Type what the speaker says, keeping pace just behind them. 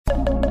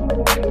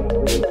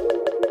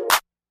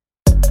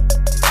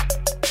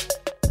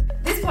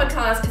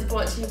podcast is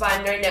brought to you by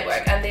No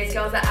Network, and these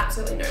girls are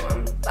absolutely no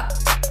one. But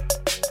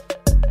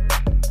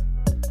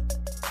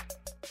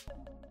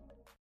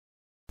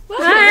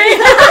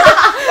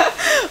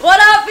Hi. What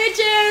up,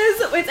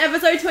 bitches? It's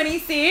episode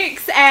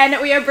 26,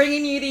 and we are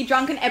bringing you the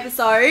drunken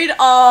episode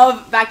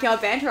of Backyard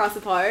Banter, I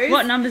suppose.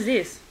 What number's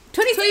this?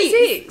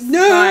 26. No,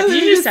 Right,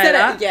 did you just say said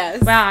that? It.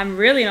 Yes. Wow, I'm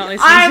really not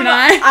listening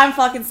tonight. I'm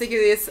fucking sick of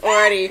this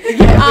already.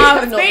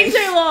 It's been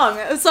too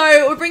long.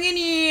 So we're bringing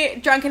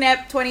you Drunken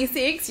Ep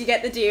 26. You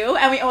get the deal.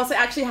 And we also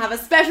actually have a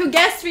special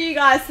guest for you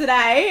guys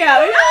today.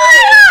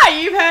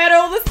 You've heard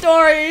all the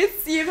stories.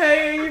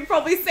 You've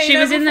probably seen She her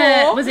was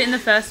before. was it in the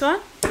first one?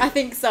 I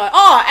think so.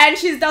 Oh, and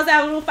she does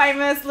our little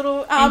famous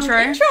little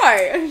intro.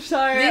 So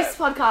this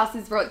podcast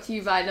is brought to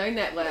you by No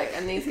Network,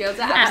 and these girls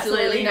are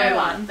absolutely no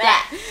one.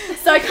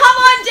 So come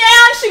on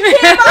down,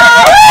 Shakira!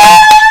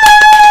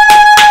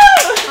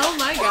 Oh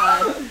my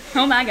god.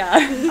 Oh my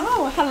god.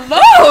 Oh,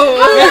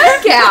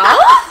 hello, gal.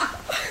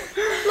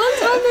 Long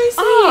time no see.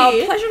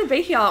 Oh, pleasure to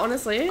be here,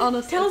 honestly. Tell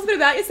us a bit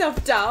about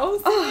yourself,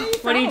 Dolls.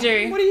 What do you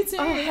do? What do you do?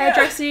 Oh,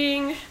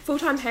 hairdressing,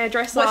 full-time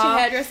hairdresser. What's your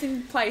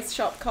hairdressing place,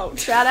 shop called?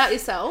 Shout out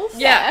yourself.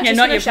 Yeah, just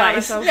not gonna your shout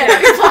place. myself. Yeah,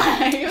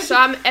 not your place. So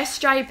I'm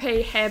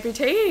SJP Hair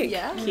Boutique.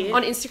 Yeah. Cute.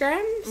 On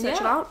Instagram, search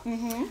it up.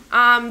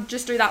 Mm-hmm.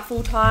 Just do that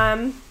full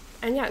time,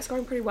 and yeah, it's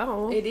going pretty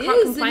well. It Can't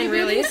is. complain, And you're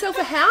really. building yourself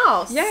a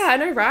house. Yeah, I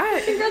know,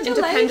 right? Congratulations.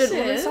 Independent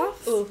woman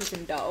stuff. Ooh,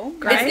 fucking doll.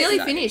 Great. It's nearly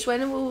finished.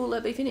 When will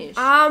it be finished?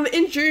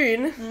 In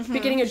June,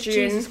 beginning of June.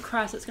 Jesus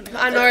Christ, it's gonna go.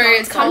 I know,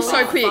 it's come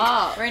so quick.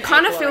 We're in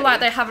Kind of April feel like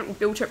already. they haven't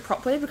built it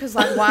properly because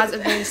like why has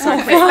it been so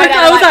quick? fuck. Like,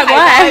 I was like,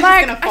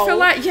 why? I feel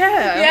like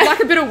like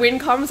a bit of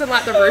wind comes and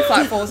like the roof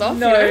like falls off.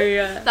 No. You know?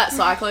 Yeah. That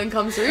cyclone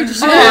comes through.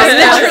 Just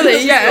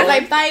Literally, yeah.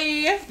 Like,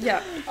 bye.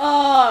 Yeah.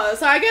 Oh,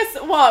 so I guess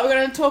what we're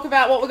going to talk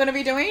about what we're going to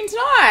be doing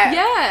tonight.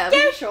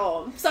 Yeah.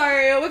 Sure. So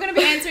we're going to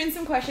be answering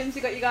some questions.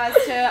 We got you guys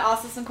to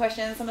ask us some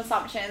questions, some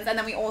assumptions, and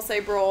then we also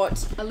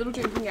brought A little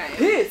drinking game.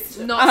 pissed.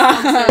 Not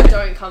sponsored.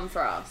 Don't come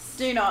for us.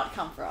 Do not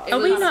come for us. Are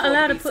we Can't not afford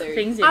allowed to be put sued.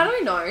 things in? I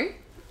don't know.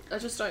 I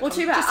just don't. Well, come.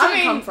 too bad. Just I don't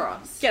mean, come for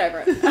us. Get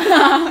over it.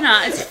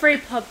 Nah, it's free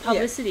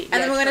publicity.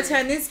 And then we're going to true.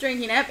 turn this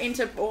drinking app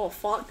into... Oh,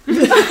 fuck.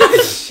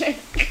 Shit.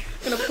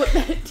 Going to put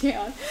that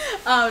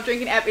down.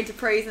 Drinking app into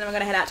Prees, and then we're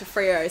going to head out to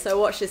Frio. So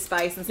watch this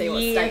space and see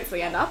what Yeah. states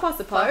we end up, I Fucking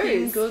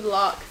suppose. good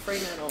luck,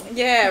 Fremantle.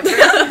 Yeah.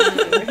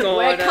 God,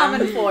 We're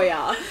coming for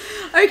ya.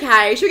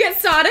 Okay, should we get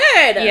started?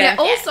 Yeah.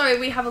 Also,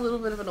 we have a little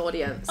bit of an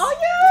audience. Oh,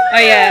 yeah. Oh,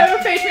 yeah.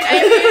 We're featuring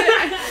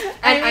Amy.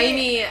 And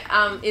Amy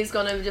is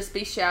gonna just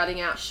be shouting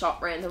out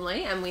shop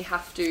randomly, and we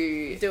have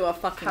to Do a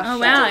fucking Oh shot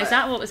wow, of is it.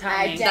 that what was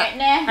happening? know.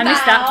 I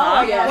missed that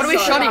part. Yeah, What are we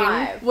so shotting?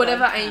 five.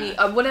 whatever Vodka. Amy,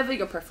 whatever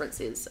your preference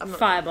is. I'm not.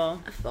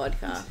 Fireball.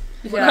 Vodka.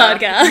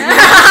 Vodka.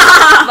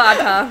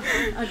 Vodka.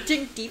 A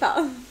drink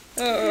deeper.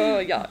 Oh,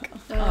 yuck.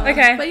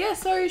 Okay. But yeah,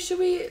 so should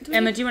we?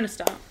 Emma, do you want to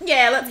start?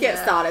 Yeah, let's get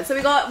Yeah. started. So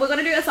we're going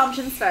to do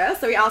assumptions first.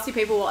 So we asked you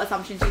people what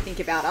assumptions you think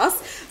about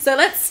us. So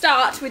let's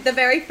start with the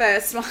very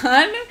first one.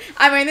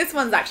 I mean, this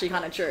one's actually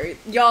kind of true.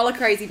 Y'all are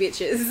crazy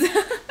bitches.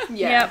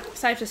 Yeah. Yep,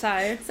 safe to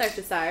say. Safe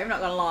to say, I'm not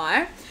going to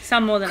lie.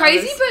 Some more than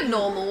Crazy others. but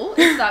normal,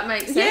 if that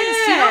makes sense.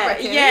 Do you not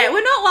reckon? Yeah,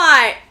 we're not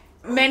like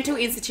mental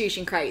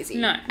institution crazy.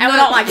 No. And we're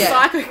not like Yeah.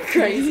 psycho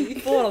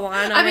crazy.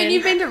 Borderline. I mean,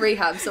 you've been to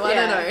rehab, so Yeah. I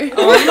don't know.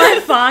 Oh my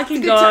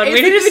fucking god,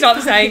 we need to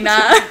stop saying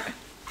that.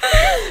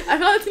 I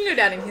feel like it's going to go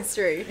down in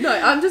history. No,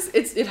 I'm just.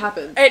 It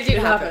happened. It did It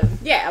happen. happened.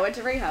 Yeah, I went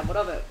to rehab. What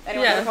of it?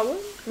 Anyone Yeah. got a problem?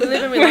 We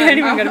live and we We're learn.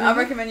 even gonna- I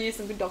recommend you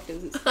some good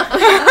doctors. It's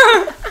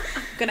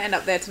gonna end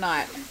up there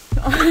tonight.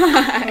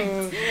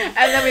 And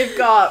then we've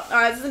got,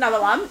 alright, this is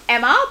another one.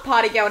 Emma,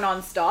 party girl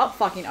non-stop,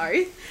 fucking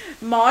oath.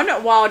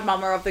 Mon, wild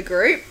mama of the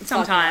group, fucking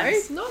Sometimes.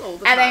 oath. Not all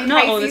the And then time.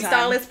 Not all the Casey, time.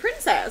 stylist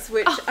princess,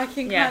 which I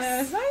can yes.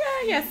 kind of,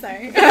 oh yeah, yes,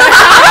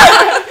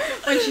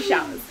 so. When she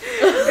showers.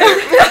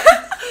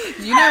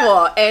 You know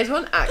what?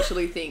 Antoine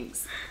actually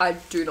thinks I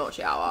do not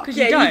shower. Because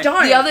Yeah, you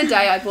don't. The other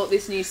day I bought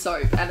this new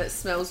soap and it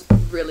smells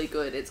really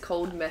good. It's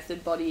called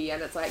Method Body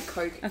and it's like I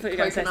thought you were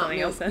gonna say coconut something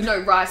milk. else then. No,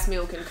 rice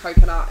milk and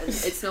coconut, and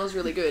it smells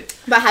really good.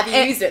 But have you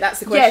used it? That's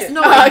the question. Yes,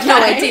 no, Okay. no,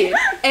 I did.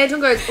 Anton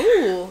goes,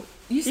 "Ooh,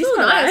 you smell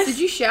smell nice. nice." Did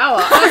you shower?"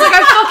 I was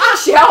like, "I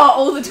fucking shower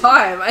all the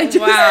time. I just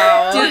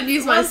Wow. didn't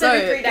use my Once every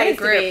soap." 3 days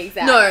to be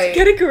exact. No,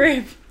 Get a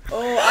grip.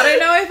 Oh, I don't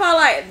know if I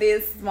like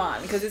this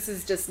one because this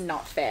is just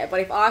not fair. But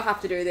if I have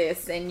to do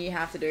this, then you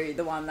have to do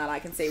the one that I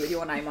can see with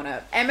your name on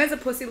it. Emma's a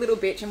pussy little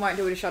bitch and won't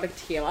do a shot of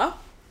tequila.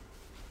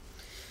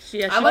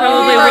 Yeah, she I'm probably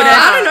gonna- wouldn't.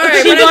 I don't know.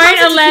 She When it won't comes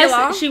to unless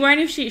tequila-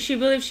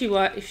 she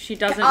won't if she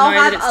doesn't I'll know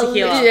that have it's a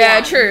tequila. little Yeah,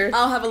 one. true.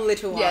 I'll have a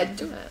little one. yeah,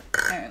 do it.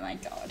 Oh my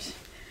god.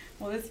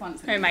 Well, this one's.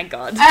 Oh my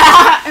god.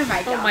 Oh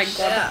my god. Oh my god.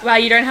 Yeah. Wow,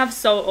 you don't have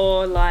salt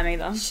or lime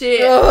either.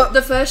 Shit. Ugh.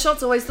 The first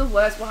shot's always the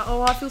worst. Wow.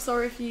 Oh, I feel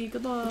sorry for you.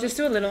 Good luck. Just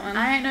do a little one.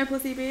 I ain't no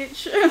pussy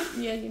bitch.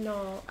 yeah, you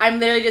know.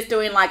 I'm literally just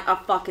doing like a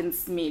fucking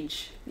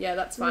smidge. Yeah,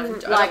 that's fine. I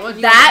don't Like want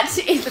you- that.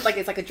 It's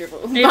like a dribble.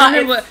 But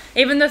it's-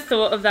 Even the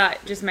thought of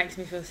that just makes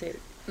me feel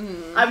sick.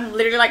 I'm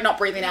literally like not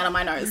breathing out of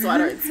my nose, so I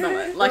don't smell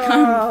it. Like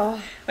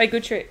Wait,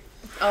 good trick.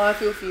 Oh, I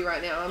feel for you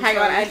right now. I'm hang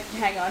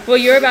sorry. on. Well,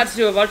 you're about to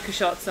do a vodka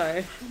shot,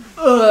 so.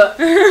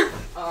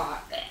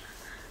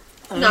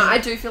 No, I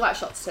do feel like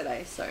shots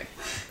today, so.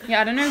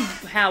 Yeah, I don't know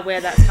where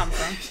that's come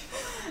from.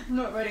 I'm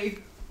not ready.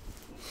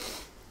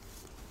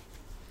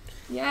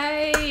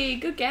 Yay,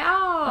 good gal.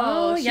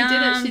 Oh, she yum.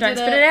 did it, she Don't did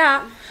spit it. it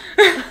out.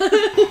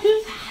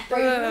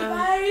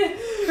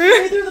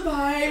 Breathe through the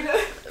pain.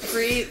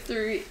 Breathe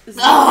through the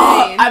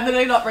Oh, pain. I'm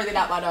literally not breathing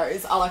out my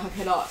nose. I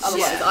cannot.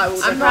 Otherwise, I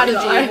will. I'm proud of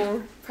die.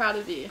 you. Proud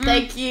of you.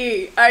 Thank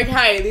you.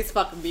 Okay, this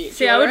fucking bitch.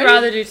 See, I would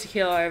rather do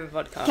tequila over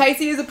vodka.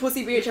 Casey is a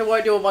pussy bitch. I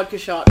won't do a vodka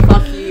shot.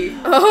 Fuck you.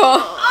 Oh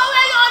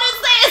my god,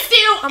 it's there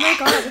still. my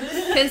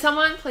god. Can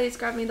someone please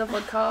grab me the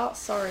vodka?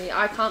 Sorry,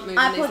 I can't move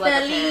I in these put the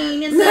leather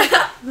lean pants.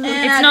 inside and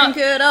It's I not-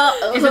 drink it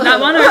up. Is it that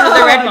one or is it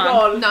the red one?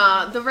 God.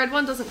 Nah, the red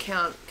one doesn't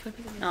count. Can I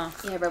pick it up?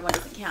 Oh, Yeah, red one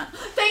doesn't count.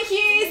 Thank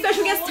you,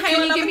 special guest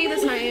Taylor. Can you give me the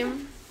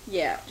same?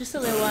 Yeah. just a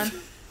little one.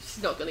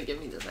 She's not gonna give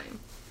me the same.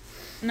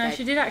 No,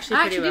 she did actually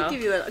I pretty actually well. did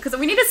give you it because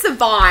we need to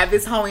survive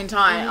this whole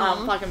entire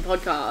fucking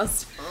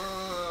podcast.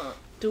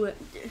 Do it.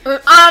 If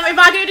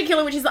I do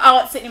tequila, which is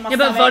it's sitting in my Yeah,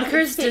 but stomach. vodka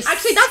is disgusting.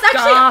 Actually, that's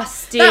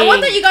actually that one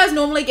that you guys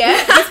normally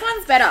get. This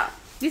one's better.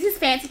 This is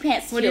fancy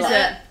pants tequila. What is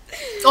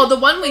it? Oh, the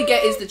one we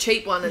get is the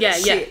cheap one. And Yeah,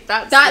 it's yeah. shit.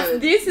 That's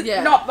good. This is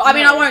Yeah. not. I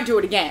mean, No. I won't do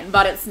it again,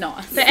 but it's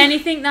nice. But any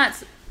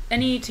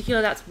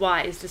tequila that's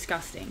white is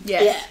disgusting.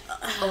 Yeah.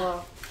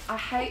 Oh, I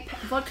hate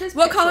vodka's.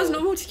 What petrol. colour's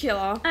normal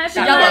tequila? I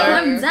feel like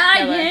I'm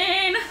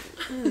dying.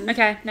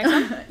 Okay, next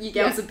one. You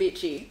girls are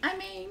bitchy. I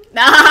mean,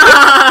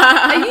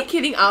 Are you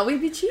kidding? Are we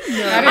bitchy? No.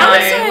 No, I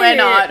would say we're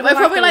not. We're we're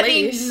probably like like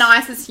the the least.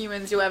 nicest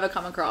humans you'll ever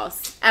come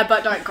across.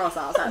 But don't cross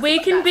us. We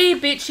can be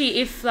bitchy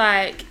if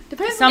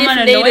Depends someone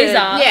if annoys needed.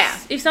 us. Yeah.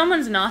 If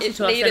someone's nasty If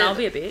to us, then needed. I'll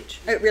be a bitch.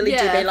 It really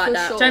Yeah, do be like for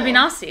that. sure. Don't be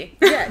nasty.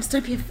 Yeah, just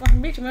don't be a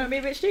fucking bitch. You won't be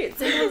a bitch too.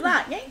 Simple as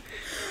that. Yeah.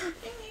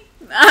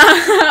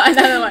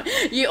 Another one.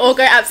 You all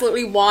go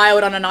absolutely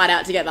wild on a night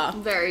out together.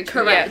 Very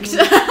true. Correct.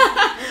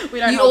 we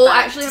don't You hold all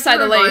back. actually have say to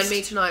the remind least.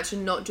 me tonight to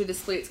not do the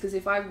splits because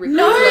if I rip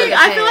No, those leather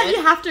I feel like pants-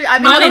 you have to.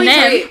 Not in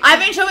them. I've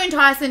been showing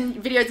Tyson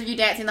videos of you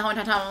dancing the whole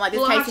entire time. I'm like,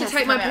 this Well, I Casey have to has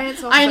take my come out.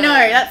 pants off I know,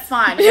 then. that's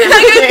fine. You have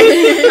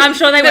to. I'm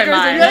sure they won't You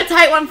mind. gotta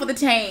take one for the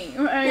team.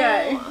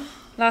 Okay.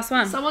 Last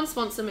one. Someone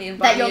sponsor me and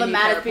buy That you're me a the new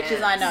pair maddest of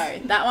bitches I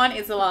pants. know. That one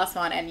is the last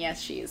one, and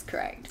yes, she is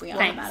correct. We are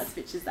Thanks. the maddest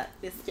bitches that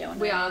this girl knows.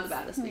 We are the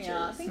baddest We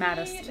are. bitches. Thank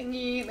Maddest. you, thank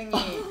you, thank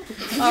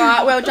you.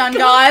 Alright, well done,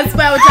 guys.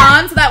 Well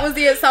done. So that was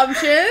the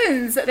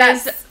assumptions.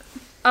 There's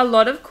a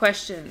lot of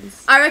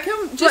questions. I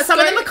reckon Just some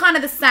of go- them are kind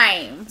of the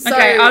same. So,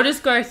 Okay, I'll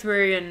just go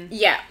through and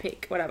yeah.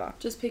 pick whatever.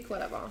 Just pick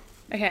whatever.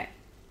 Okay.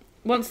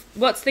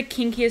 What's the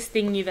kinkiest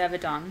thing you've ever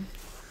done?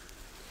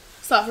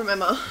 Start from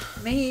Emma.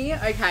 Me?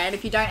 Okay, and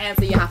if you don't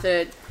answer, you have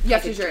to You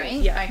have take to a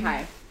drink. Yeah.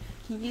 Okay.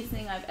 Kinkiest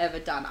thing I've ever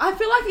done. I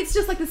feel like it's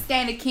just like the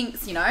standard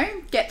kinks, you know?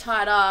 Get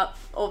tied up,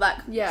 all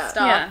that Yeah.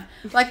 stuff. Yeah.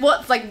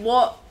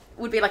 What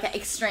would be like an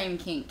extreme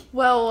kink?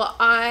 Well,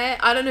 I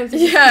don't know if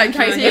this is Yeah, kinky.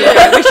 Casey.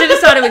 Yeah, we should have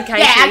started with Casey.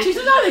 Yeah, actually,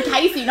 should start with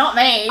Casey, not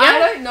me. I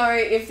don't know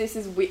if this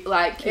is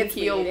like It's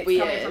kinky or weird. It's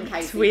weird. coming from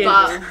Casey. It's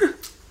weird.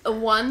 But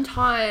one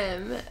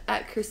time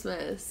at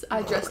Christmas,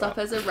 I dressed up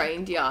as a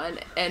reindeer and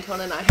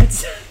Anton and I had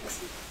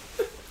sex.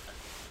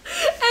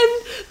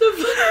 And the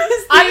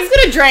funniest I'm thing, just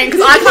gonna drink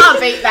because I can't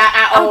beat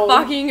that at A all.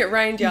 fucking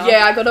reindeer.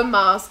 yeah, I got a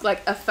mask,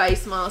 like a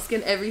face mask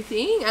and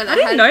everything, and I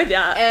didn't had, know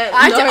that.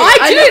 I no,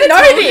 didn't never know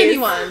told this.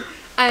 anyone.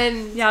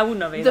 And Yeah, I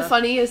wouldn't have either. the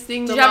funniest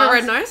thing, Did you have a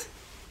red nose?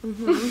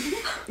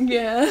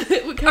 Yeah,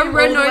 it came A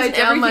red all the nose way and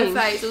down my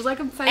everything. face. It was like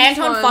a face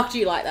Anton one. fucked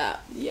you like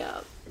that. Yeah.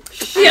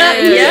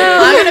 Yeah.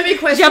 I'm gonna be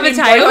questioning Did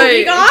you have a tail? both of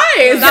you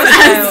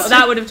guys.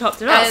 That would have topped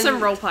it up. That's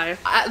some roleplay.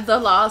 At the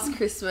last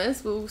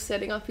Christmas, we were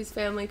setting up his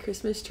family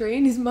Christmas tree,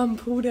 and his mum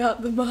pulled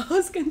out the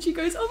mask, and she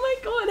goes, "Oh my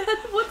god,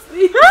 what's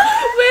this?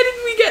 Where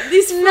did we get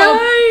this from?" No.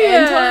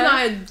 Anton and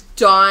I are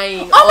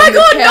dying. Oh my on the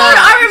god, no! couch.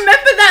 I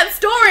remember that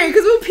story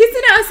because we were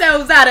pissing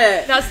ourselves at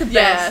it. That's the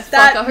Yeah, best.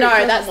 That- fuck, I hope no, he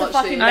doesn't that's the watch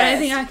fucking this. I don't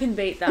best. think I can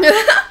beat that.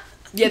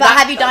 Yeah, But that-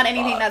 have you done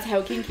anything that's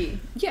hell kinky?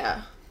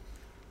 Yeah.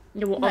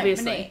 Yeah, well, No,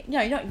 obviously.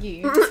 No, not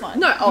you. This one.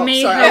 No. Oh,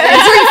 Me,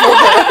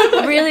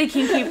 sorry. really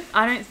kinky?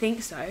 I don't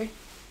think so.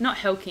 Not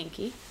hell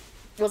kinky.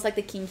 What's like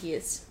the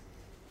kinkiest?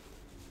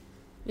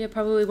 Yeah,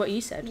 probably what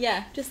you said.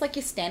 Yeah, just like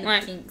your standard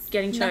Like kinks.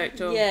 getting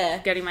choked or yeah.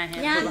 getting my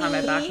hand put behind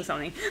my back or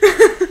something.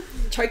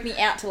 Choke me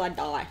out till I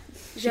die.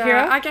 Yeah,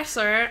 Shakira? I guess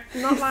so.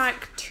 Not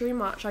like too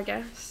much, I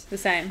guess. The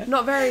same.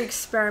 Not very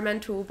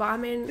experimental, but I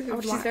mean, I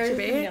would like to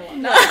be.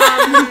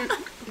 No.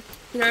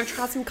 You know, I've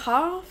tried some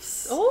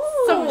calves.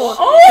 Oh,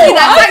 See,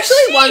 that's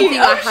actually one thing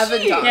I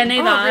haven't done. Yeah,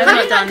 neither. Oh, I've really? not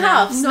Have you done done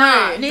that. cuffs?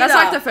 No, neither. that's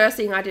like the first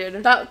thing I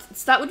did.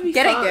 That would be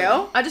Get it, fun.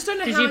 girl. I just don't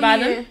know Did how you buy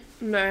them?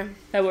 No.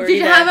 They were already Did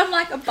you there. have them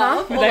like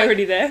above? Were or, they like,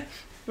 already there?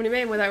 What do you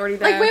mean? Were they already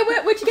there?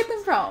 like where'd you get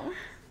them from?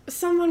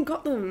 Someone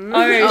got them.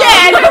 Oh, Yeah,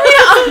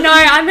 no,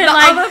 I meant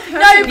like. no,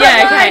 but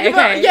Yeah, like, okay, but-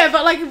 okay. yeah,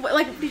 but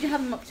like, did you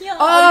have them up here?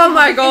 Oh Or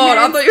my did you have god,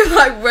 I them thought you were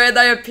like where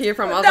they appear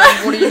from. I was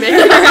like, what do you mean?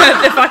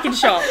 the fucking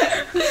shop.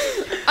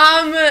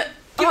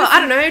 I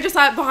don't know, just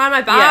like behind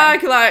my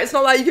back. Like it's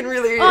not like you can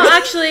really. Oh,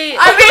 actually,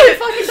 I mean,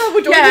 fucking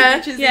double jointed Yeah,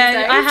 bitches these yeah,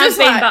 days. I have just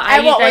been, like- but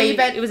And what, were you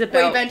it was a Were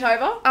you belt. bent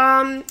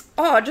over?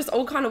 just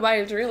all kind of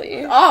waves,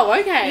 really. Oh,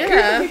 okay.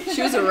 Yeah.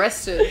 She was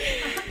arrested.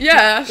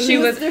 Yeah, she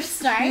was the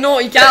snake.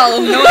 naughty gal.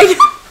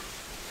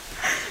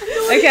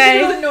 Okay.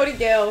 She was a naughty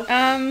girl.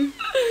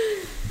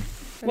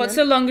 What's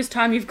the longest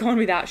time you've gone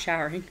without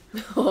showering?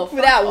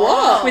 Without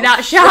what?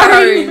 Without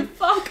showering.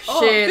 Fuck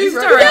off. Shit, Who this is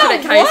wrote directed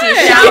at that? Casey.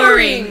 What?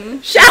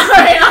 Showering.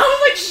 Sharon. I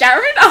was like,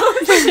 Sharon? Oh,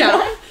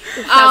 Sharon.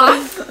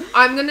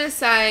 I'm gonna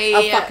say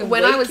A fucking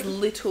when I week. was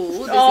little.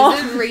 This Oh.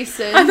 isn't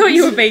recent. I thought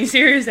you were being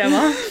serious,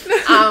 Emma.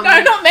 No,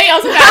 not me. I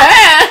was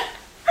about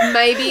her.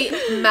 Maybe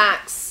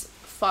max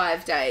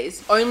 5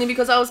 days. Only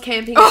because I was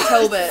camping at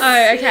Talbot.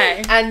 Oh,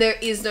 okay. And there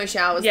is no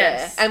showers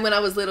Yes. there. And when I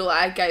was little,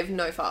 I gave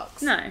no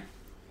fucks. No.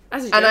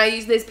 As a And joke. I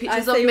use there's I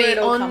pictures see of where me it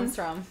all on. comes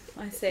from.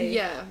 I see.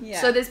 Yeah.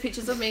 Yeah. So there's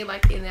pictures of me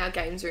like in our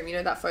games room. You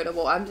know that photo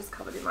wall. I'm just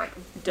covered in like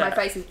my Dirt.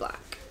 face is black.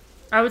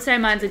 I would say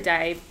mine's a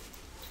day.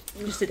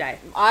 Just a day.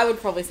 I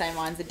would probably say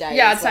mine's a day.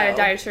 yeah, I'd as say well. a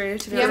day too.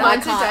 To be Yeah, honest. I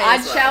mine's a can't. day I'd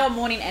as well. shower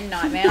morning and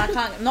night, man. I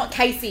can't. I'm not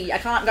Casey. I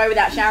can't go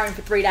without showering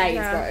for 3 days,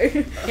 Yeah. bro.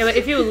 Yeah, but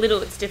if you were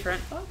little, it's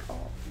different.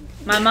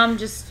 My mum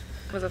just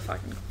was a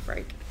fucking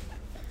freak.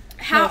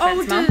 How No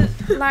old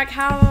offense,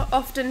 how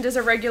often does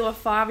a regular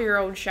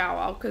 5-year-old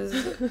shower? Because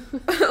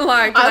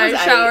like do I they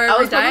was shower I every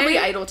was probably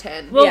day? 8 or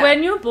 10. Well, Yeah.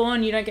 when you're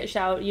born, you don't get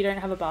showered. You don't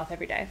have a bath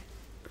every day.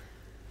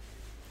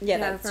 Yeah,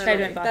 Yeah, that's fair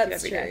true. enough. They don't bath you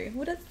That's every true. day.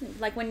 What is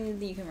like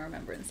when you can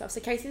remember and stuff? So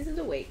Casey's is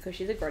a week because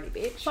she's a grotty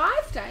bitch.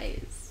 5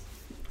 days.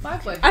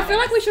 5 working I feel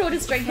like days. we should all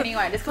just drink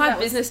anyway. Just 'cause 5 that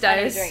was business funny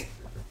to days. drink.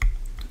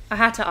 I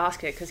had to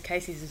ask it because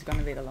Casey's is going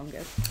to be the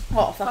longest.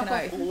 Oh, fucking Fuck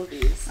off oath. all of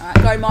these.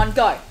 Alright, go, Mon,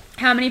 go.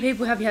 How many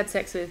people have you had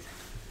sex with?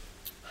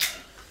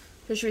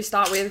 Who should we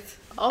start with?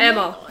 Oh my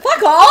Emma. God.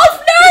 Fuck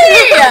off!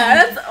 No!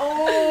 That's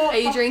all. Are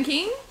you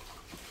drinking?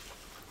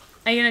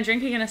 Are you going to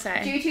drink or are you going to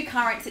say? Due to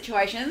current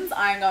situations,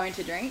 I am going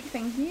to drink.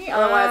 Thank you.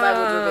 Otherwise, I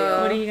would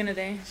reveal. What are you going to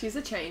do? She's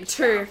a change.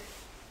 2.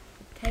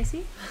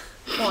 Casey?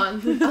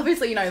 1.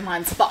 Obviously, you know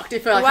mine's fucked.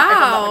 If, like, if I'm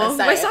not Wow, going to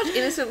say we're it. such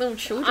innocent little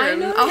children. I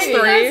know. Us Hey,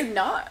 3. that's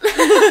not. 5.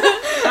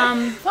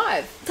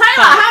 Taylor,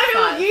 how many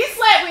Five. people you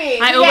slept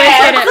with? I always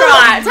get it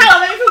Right, Taylor,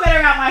 let me feel better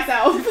about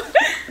myself.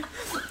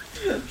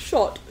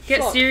 Shot.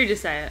 Get Shot. Siri to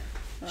say it.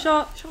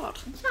 Shot.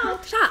 Shot.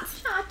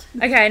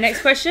 Okay,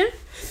 next question.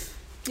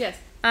 Yes.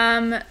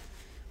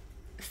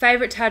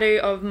 Favorite tattoo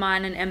of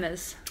mine and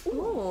Emma's?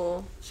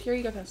 Oh. Shakira,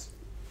 you go first.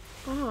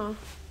 Oh.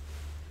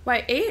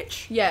 Wait,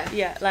 each? Yeah.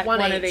 Yeah, like One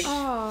one of each. each.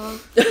 Oh.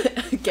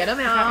 Get them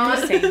I out.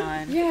 want to see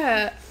mine.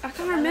 Yeah, I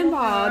can't remember.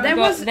 I've There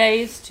got was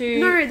these two.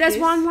 no. There's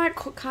this. one like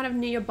kind of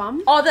near your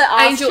bum. Oh, the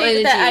ass Angel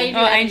cheek, the Energy.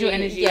 angel Oh, energy. Angel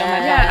Energy. Yes, Oh my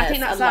God. Yeah, I think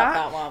that's I love that.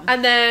 that one.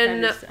 And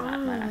then That is my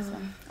nice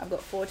one. I've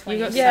got 420.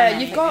 You got yeah, so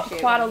you've many. got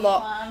quite a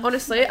lot.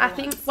 Honestly, I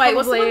think. Wait,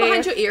 what's the one probably-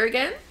 behind your ear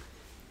again?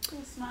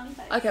 Smiley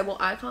face. Okay, well,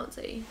 I can't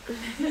see.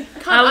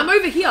 I'm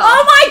over here.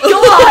 Oh my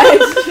god!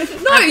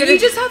 no, you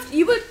just have.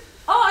 You would.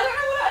 Oh, I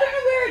don't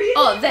know where it is.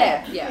 Oh,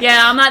 there. Yeah.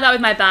 Yeah, I'm like that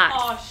with my back.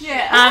 Oh shit.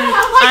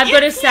 I've got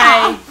to say.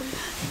 I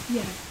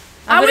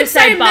I've got to would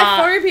say say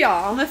bar.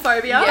 Mephobia.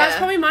 Homophobia. Yeah. That's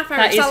probably my That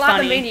favorite. is So I like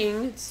funny. the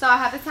meaning. So I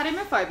have this tattoo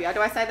homophobia.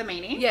 Do I say the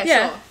meaning? Yeah,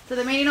 Yeah. sure. So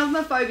the meaning of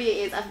homophobia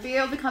is a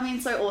fear of becoming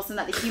so awesome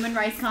that the human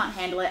race can't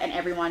handle it and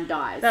everyone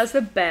dies. That's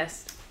the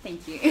best.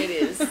 Thank you. It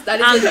is. That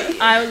is it.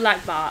 I would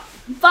like Bart.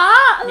 Bart,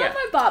 I Yeah. love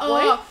my Bart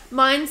boy. Oh,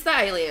 mine's the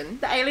alien.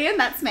 The alien,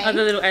 that's me. Oh,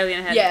 the little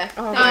alien head. Yeah.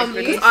 Oh, thank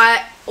because you.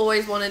 I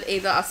always wanted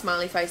either a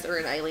smiley face or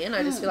an alien.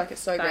 I just feel like it's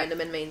so Right. random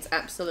and means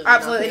absolutely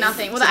Absolutely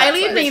nothing. Well, the So that's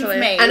alien why- means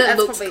literally. me. And it That's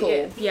looks probably cool.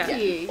 it. Yeah.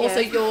 Thank you. Also,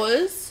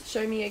 yours.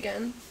 Show me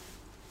again.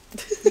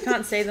 You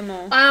can't see them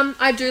all.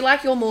 I do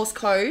like your Morse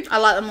code, I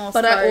like the Morse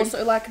but code. I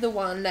also like the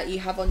one that you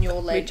have on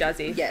your leg. With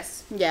Jazzy.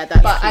 Yes. Yeah,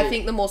 that's But I cute.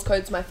 think the Morse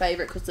code's my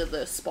favourite because of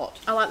the spot.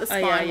 I like the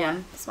spine yeah, yeah.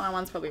 one. The spine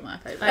one's probably my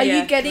favourite. Oh, Are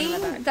yeah, you getting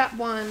on the back. that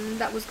one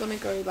that was going to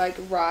go like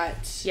right?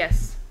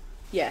 Yes.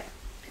 Yeah.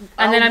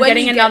 And then I'm when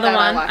getting you get another that,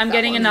 I one. like I'm that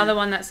getting one. another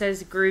one that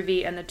says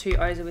groovy and the 2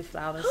 O's are with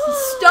flowers.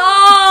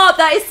 Stop!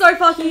 That is so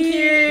fucking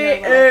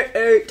cute.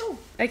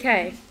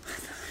 Okay.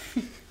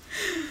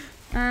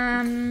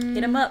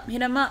 Hit him up,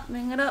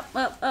 bring it up.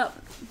 Oh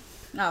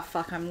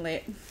fuck, I'm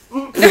lit.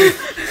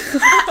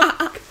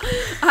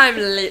 I'm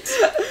lit.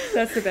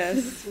 That's the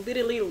best.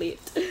 Literally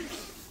lit. The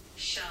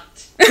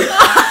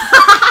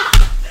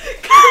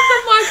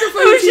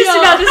microphone. I was just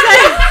about to say.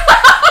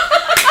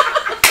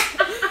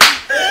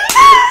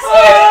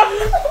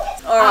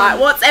 Alright,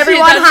 what's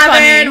everyone that's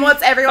having? funny.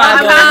 What's everyone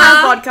Fireball. having? I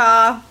have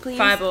vodka. Please.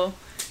 Fireball.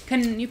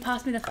 Can you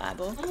pass me the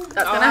fireball? That's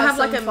I'll gonna have have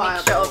like a some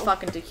mixture Fireball. of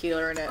fucking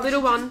tequila in it.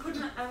 Little one.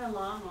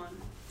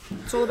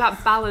 It's all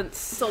about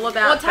balance. It's all Well,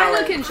 about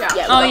Taylor balance. can shout.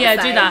 Yeah, Oh we're yeah,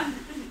 the do same. that.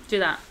 Do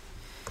that.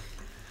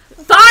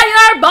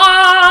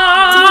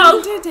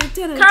 Fireball!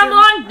 Come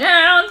on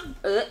down.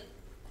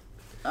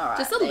 Alright,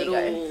 Just a there you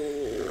little.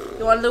 go.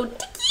 You want a little A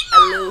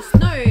little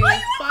snow.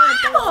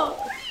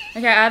 Fireball.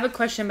 Okay, I have a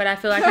question, but I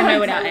feel like I know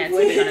what our answer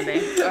is gonna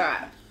be.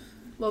 Alright.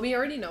 Well, we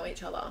already know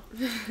each other.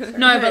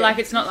 No, but like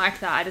it's not like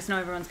that. I just know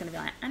everyone's gonna be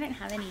like, I don't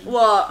have any.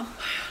 What?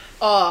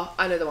 Oh,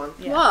 I know the one.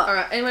 Yeah. What?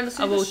 Alright, anyone else?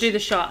 I will do the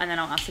shot and then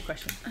I'll ask the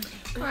question.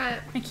 Alright.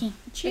 Okay.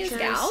 Cheers,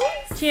 Cheers. gals.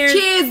 Cheers.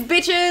 Cheers,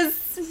 bitches!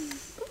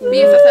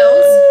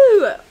 BFFLs.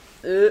 Woo!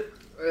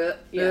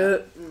 Yeah.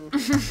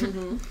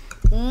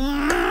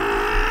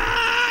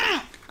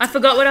 I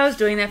forgot what I was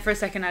doing there for a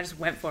second. I just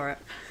went for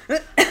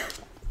it.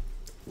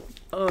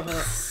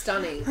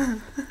 Stunning.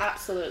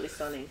 Absolutely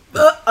stunning.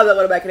 I don't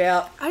want to make it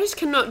out. I just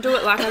cannot do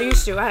it like I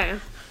used to, eh?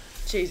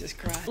 Jesus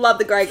Christ. Love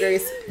the Grey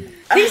Goose.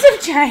 Things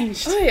have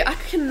changed. Oi, I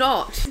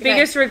cannot.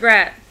 Biggest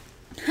regret.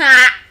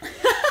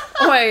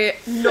 Oi,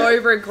 no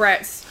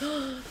regrets.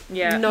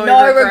 Yeah. No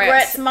regrets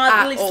regrets,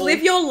 mother. at all.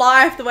 Live your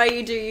life the way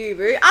you do you,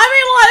 boo. Okay,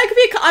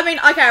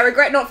 I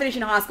regret not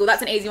finishing high school.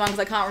 That's an easy one because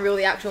I can't reveal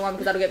the actual one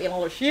because that'll get me in a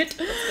lot of shit.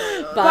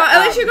 But But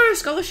at least you got a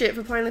scholarship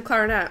for playing the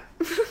clarinet.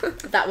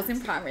 that was in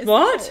primary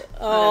What? school.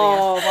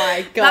 Oh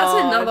my god.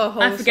 That's another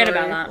whole I forget story.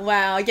 about that.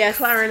 Wow, yes.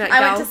 Clarinet I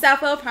went gal. to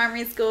Southwell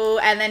Primary School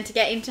and then to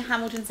get into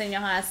Hamilton Senior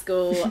High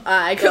School,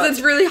 I got... Because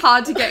it's really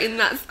hard to get in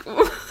that school.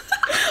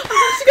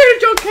 I was going to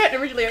John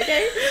Curtin originally,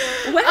 okay?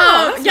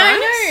 Wow, that's yeah,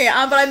 nice.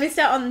 I know, but I missed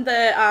out on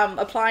the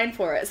applying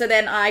for it. So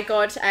then I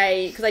got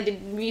because I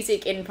did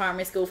music in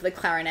primary school for the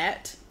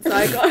clarinet. So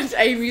I got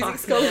a music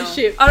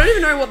scholarship. I don't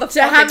even know what the To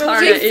fuck a Hamilton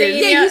clarinet Senior,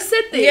 is. Yeah, you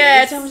said this.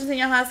 Yeah, to Hamilton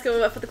Senior High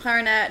School for the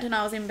clarinet, and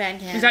I was in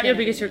band camp. Is that your and-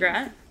 biggest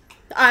regret?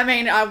 I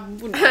mean, I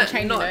wouldn't mind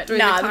changing Not it. doing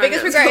No, the the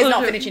biggest clarinet regret is not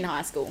scholarship. finishing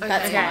high school.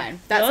 That's Okay. fine.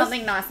 That's Yours?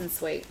 something nice and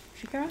sweet.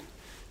 Shikara?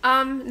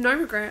 No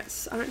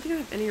regrets. I don't think I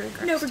have any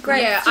regrets. No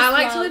regrets. Yeah, just I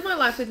like to love. live my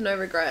life with no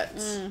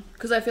regrets.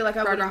 Because I feel like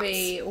I wouldn't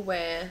be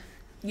where,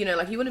 you know,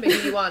 like you wouldn't be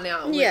who you are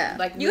now. Yeah,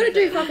 Like, you gotta do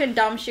wouldn't fucking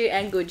dumb shit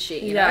and good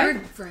shit, you Yeah. know?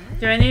 Regret?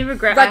 The only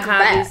regret I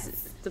have Regrets.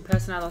 is the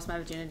person I lost my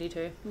virginity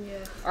to.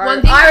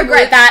 One thing I I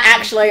regret would- that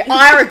actually.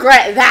 I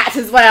regret that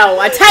as well.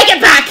 I take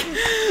it back.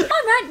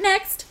 Alright,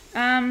 next.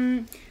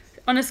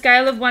 On a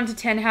scale of 1 to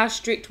 10, how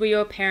strict were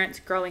your parents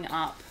growing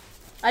up?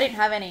 I didn't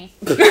have any.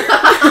 Sorry,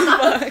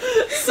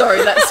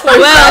 that's so Well,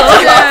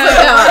 bad.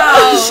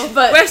 wow.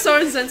 But we're so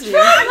insensitive.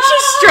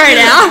 Straight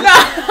out.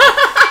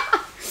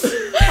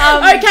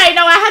 Okay,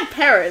 no, I had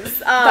parents.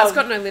 That's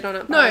got no lid on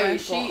it. by the No,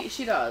 way.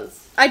 she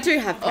does. I do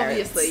have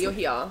parents. Obviously, you're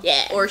here.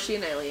 Yeah. Or is she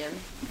an alien?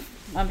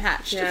 I'm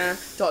hatched. Yeah.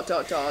 Dot.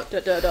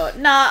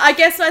 Nah, I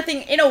guess I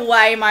think in a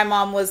way my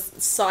mum was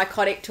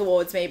psychotic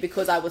towards me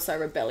because I was so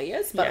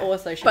rebellious, but Yeah.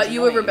 also she But was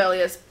you were annoying.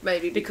 rebellious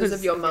maybe because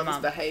of your of your mum's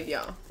mum.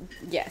 behaviour.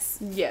 Yes.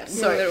 Yes.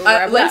 You're a So little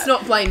rebel. let's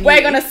not blame We're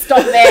you. gonna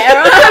stop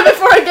there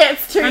before it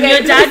gets too And your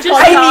deep. dad This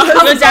just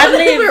podcast. your dad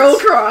lived. We're all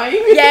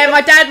crying. Yeah,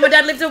 my dad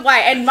lived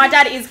away, and my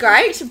dad is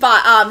great,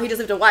 but he just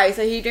lived away,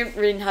 so he didn't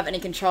really have any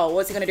control.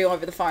 What's he gonna do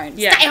over the phone?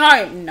 Yeah. Stay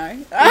home. No,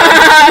 like,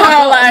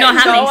 Not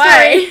happening, go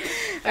away.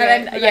 Okay, And what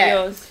then about yeah,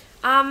 yours?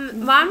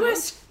 Mine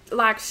was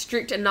like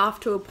strict enough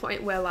to a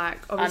point where like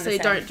obviously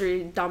Understand. don't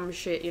do dumb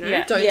shit, you know.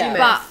 Yeah. Don't Yeah. do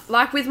But meth.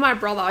 like with my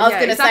brother, I was yeah,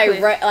 gonna exactly.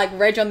 say like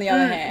Reg on the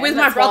other hand. with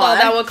my that's brother,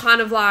 why. they were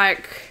kind of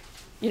like,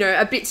 you know,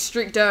 a bit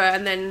stricter,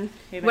 and then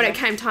Here we when go. it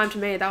came time to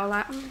me, they were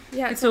like, oh,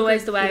 yeah, It's all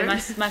always good, the way. you know?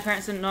 My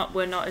parents were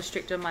not as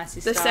strict on my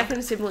sister. The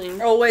second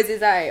sibling. always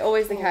is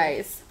always the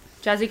case.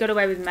 Jazzy got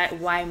away with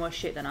way more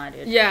shit than I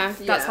did. Yeah,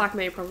 that's Yeah. like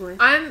me probably.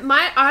 I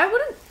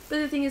wouldn't. But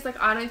the thing is, like,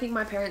 I don't think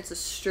my parents are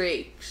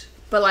strict.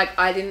 But like,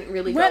 I didn't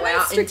really Weren't go they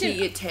out strict until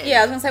in- year 10. Yeah,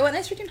 I was gonna say, weren't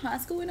they strict in high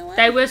school in a way?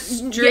 They were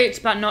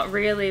strict, but not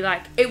really.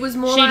 Like It was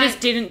more she like, just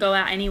didn't go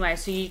out anyway,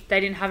 so they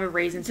didn't have a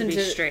reason to be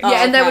strict. Oh,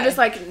 yeah, and they were okay. just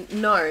like,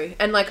 no,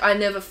 and like I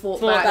never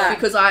fought back back.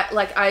 because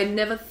I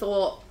never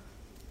thought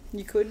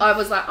You could. I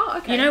was like, oh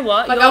okay. You know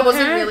what? Like Your I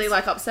wasn't parents- really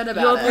like upset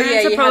about Your it. parents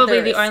yeah, you are had probably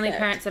the the only respect.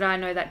 parents that I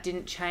know that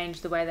didn't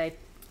change the way they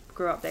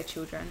grew up their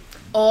children.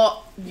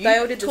 Or you They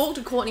all did this- talk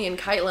to Courtney and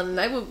Caitlin, and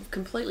they were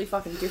completely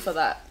fucking different.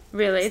 That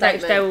Really,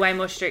 Statement. they were way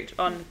more strict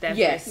on their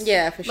Yes. kids.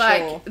 Yeah, for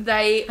like sure.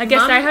 they. I guess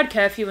Mum- they had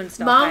curfew and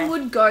stuff. Mum eh?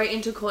 would go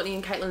into Courtney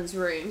and Caitlin's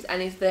rooms,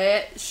 and if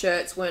their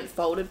shirts weren't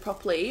folded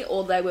properly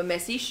or they were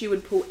messy, she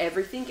would pull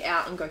everything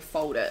out and go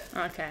fold it.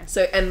 Okay.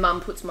 So, and Mum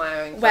puts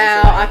my own clothes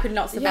Wow, away. I could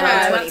not survive.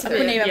 Yeah, I that's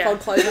couldn't it. even Yeah. fold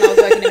clothes when I was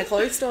working in a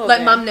clothes store. Like,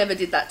 then. Mum never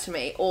did that to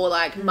me. Or,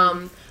 like,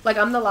 Mum... Like,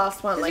 I'm the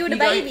last one. 'Cause Like, you were the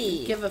don't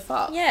baby. give a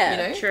fuck, Yeah. you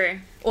know? True.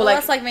 Or, Well, like...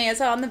 that's like me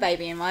as well. I'm the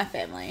baby in my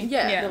family.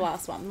 Yeah. The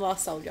last one, the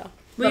last soldier.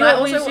 Were But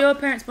I was also- your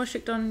parents more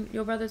strict on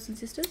your brothers and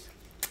sisters?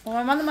 Well,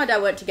 my mum and my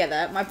dad weren't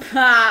together. My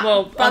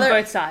Well, brother,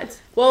 on both sides.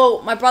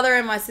 Well, my brother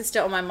and my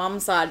sister on my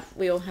mum's side,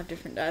 we all have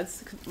different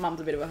dads. 'Cause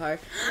Mum's a bit of a hoe.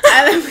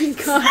 And then we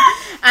got,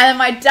 and then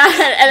my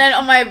dad, and then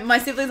on my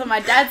siblings on my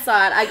dad's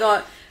side, I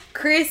got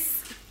Chris.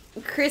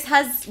 Chris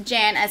has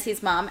Jan as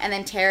his mum, and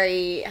then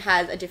Terry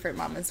has a different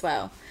mum as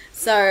well.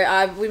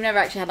 So we've never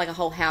actually had like a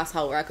whole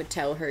household where I could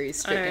tell who's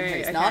strict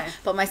and who's not. okay.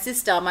 But my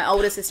sister, my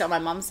older sister on my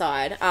mum's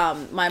side,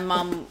 my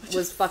mum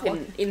was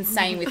fucking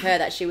insane with her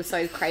that she was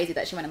so crazy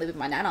that she went and lived with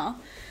my nana.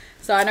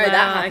 So I know that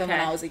Wow, happened when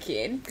okay. I was a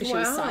kid because she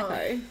was Wow.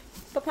 psycho.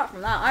 But apart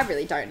from that, I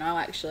really don't know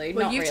actually.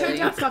 Well, Not you really. turned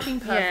out fucking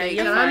perfect,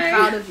 you're and I'm fine.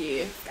 proud of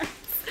you.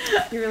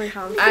 You really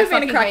have. I I've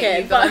been fucking a hate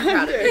you, crackhead, but I'm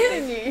proud of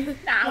you. you.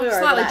 Nah, we're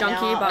Slightly over that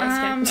junky, now.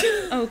 but it's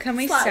okay. Oh, can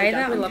we Slightly say dumb.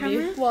 that We on love you.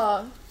 camera?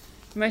 What?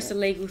 Most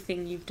illegal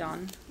thing you've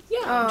done.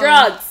 Yeah.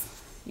 Drugs.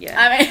 Yeah.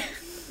 I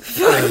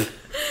mean,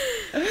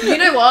 You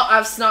know what?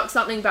 I've snuck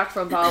something back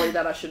from Bali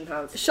that I shouldn't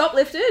have.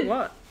 shoplifted.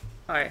 What?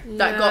 Oh.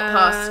 That got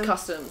past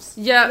customs.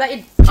 Yeah, Is that your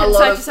it's A lot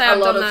safe of- to say a I've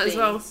lot done of that as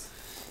well. things.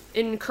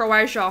 in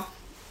Croatia,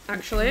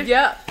 actually.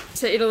 Yeah.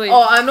 To Italy.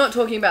 Oh, I'm not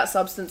talking about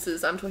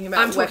substances. I'm talking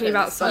about talking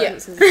about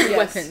weapons. substances. Yes.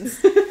 Weapons.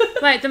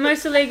 Wait, the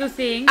most illegal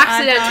thing.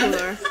 Accidental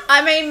though.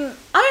 I mean,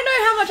 I don't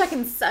know how much I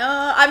can say.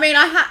 I mean,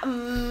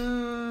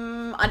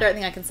 I don't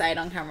think I can say it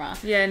on camera.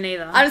 Yeah,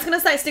 neither. I'm just gonna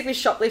say stick with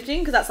shoplifting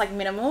because that's like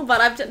minimal.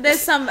 But there's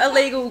some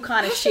illegal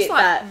kind of shit like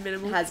that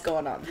minimal. has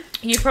gone on.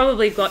 You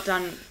probably got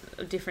done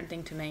a different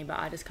thing to me, but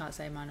I just can't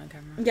say mine on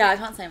camera. Yeah, I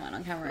can't say mine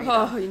on camera.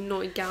 Either. Oh, you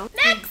naughty gal.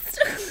 Next.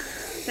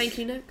 Thank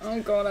you, Nick. Oh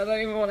god, I don't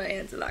even want to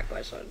answer that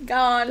question. Go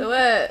on. Do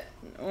it.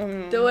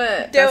 Do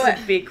it. That's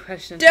a big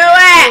question. Do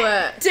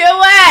it. Do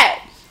it.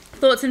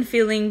 Thoughts and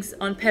feelings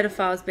on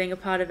pedophiles being a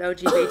part of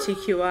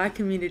LGBTQI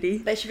community?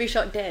 They should be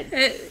shot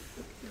dead.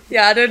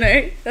 Yeah, I don't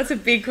know. That's a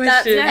big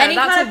question. Any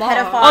that's kind of a lot.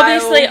 pedophile.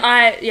 Obviously,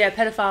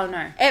 pedophile,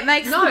 no. It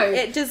makes No.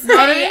 It just No.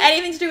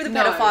 anything to do with a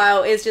No.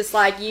 pedophile is just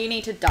like you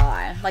need to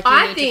die. Like you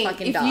I need think to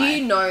fucking if die.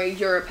 you know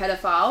you're a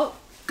pedophile,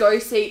 go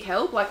seek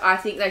help. Like, I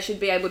think they should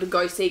be able to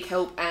go seek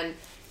help and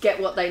get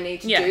what they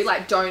need to Yes. do.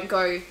 Like, don't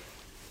go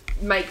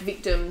make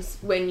victims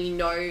when you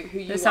know who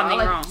you There's are. something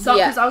Like, wrong. So,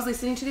 Yeah. because I was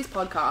listening to this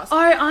podcast. Oh,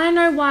 I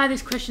know why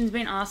this question's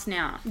been asked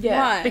now. Yeah.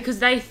 Why? Because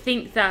they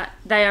think that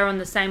they are on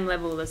the same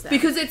level as them.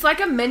 Because it's like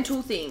a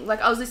mental thing.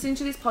 Like, I was listening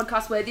to this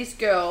podcast where this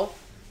girl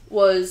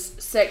was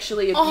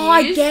sexually abused. Oh,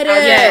 I get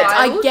as a it.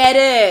 child. I get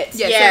it.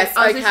 Yeah, Yes.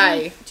 so I was Okay.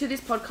 listening to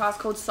this podcast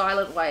called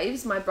Silent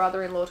Waves. My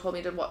brother-in-law told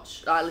me to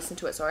listen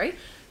to it, sorry.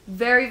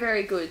 Very,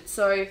 very good.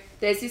 So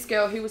there's this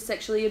girl who was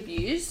sexually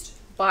abused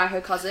by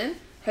her cousin.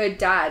 Her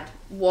dad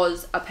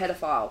was a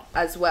pedophile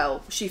as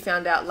well. She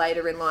found out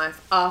later in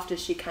life after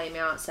she came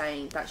out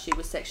saying that she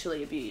was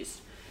sexually abused.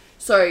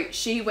 So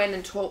she went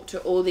and talked to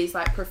all these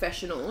like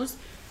professionals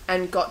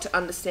and got to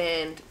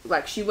understand,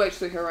 like she worked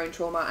through her own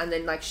trauma and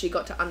then like she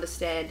got to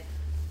understand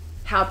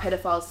how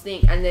pedophiles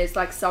think. And there's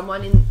like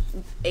someone in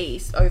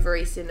over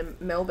east in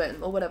Melbourne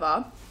or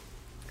whatever,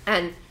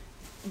 and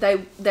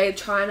they're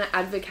trying to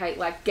advocate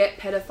like get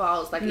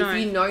pedophiles, like No. if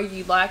you know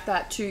you like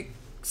that, to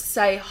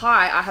say,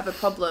 hi, I have a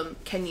problem,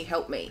 can you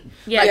help me?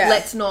 Yeah. Like, Yeah.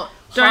 let's not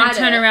don't hide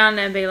turn it. around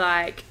and be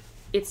like,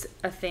 it's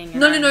a thing.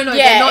 No. Yeah,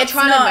 They're not it's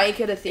trying not- to make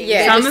it a thing. yeah.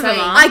 They're Some just of them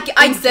saying, are.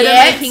 I instead of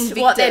get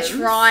making what they're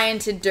victims- trying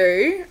to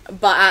do,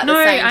 but at the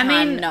No, same I time,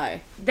 mean, no.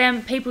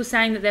 Them people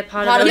saying that they're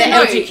part Part of of the the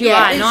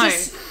LGBTQI, it's no.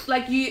 just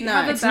like you No,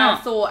 have a it's bad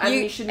not. thought and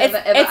you should never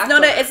ever it's act not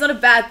on a it. it's not a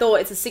bad thought.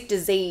 It's a sick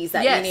disease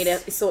that Yes. you need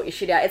to sort your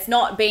shit out. It's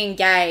not being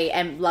gay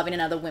and loving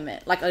another woman,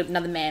 like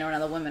another man or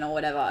another woman or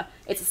whatever.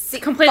 It's a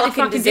sick Completely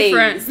fucking fucking disease.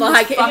 different.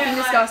 Like fucking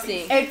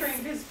disgusting.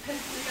 Because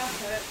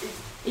pedophilia hurt is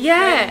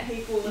Yeah. when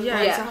people are Yeah,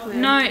 like, exactly.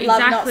 No, Love not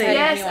exactly. saying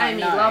Yes, anyone,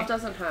 Amy, no. love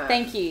doesn't hurt.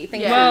 Thank you.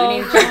 Yeah. We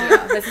need to check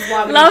you. This is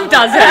why we Love need to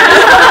does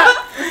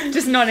it.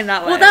 Just not in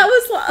that way. Well, that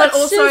was like. But it's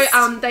also,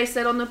 just- they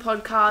said on the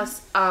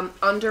podcast,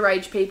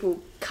 underage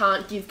people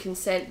can't give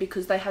consent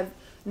because they have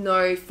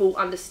no full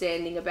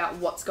understanding about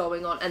what's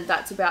going on, and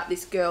that's about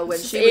this girl when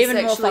It's she was even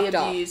more sexually fucked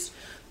up. abused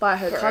by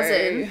her Bro.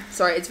 cousin.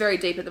 Sorry, it's very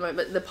deep at the moment,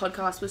 but the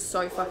podcast was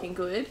so fucking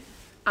good.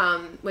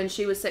 When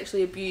she was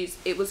sexually abused,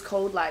 it was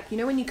called like, you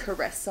know when you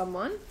caress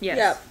someone? Yes.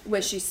 Yep.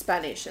 When she's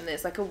Spanish and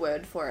there's like a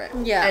word for it.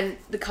 Yeah. And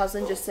the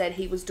cousin just said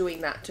he was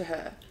doing that to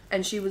her.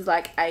 And she was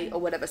like 8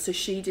 or whatever, so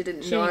she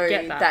didn't She know didn't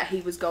get that. that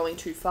he was going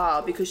too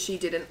far because she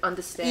didn't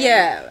understand.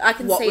 Yeah, I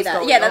can what see was that.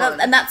 going Yeah,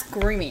 on. and that's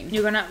grooming.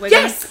 You're gonna. We're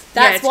Yes! Gonna,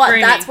 That's it's what.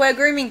 grooming. That's where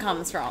grooming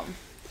comes from.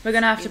 We're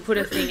gonna have to put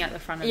a thing at the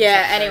front of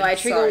Yeah. this episode. Anyway,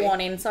 trigger Sorry.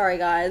 warning. Sorry,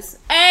 guys.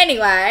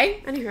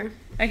 Anyway. Anywho.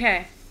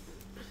 Okay.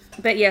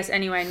 But yes,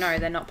 anyway, no,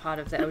 they're not part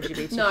of the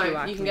LGBTQI. No, you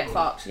can get community.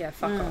 fucked. Yeah,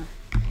 fuck off.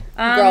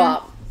 Grow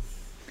up.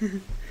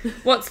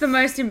 What's the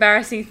most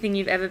embarrassing thing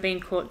you've ever been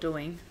caught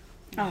doing?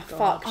 Oh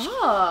fuck.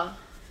 Ah.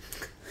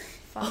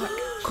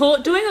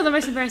 Caught doing, or the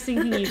most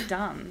embarrassing thing you've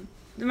done?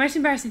 The most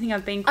embarrassing thing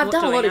I've been caught I've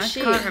done a doing, lot of I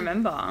shit. can't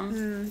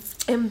remember.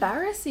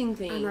 Embarrassing I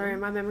thing. know,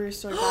 my memory is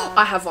so I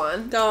bad. have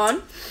one. Go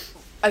on.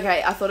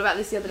 Okay, I thought about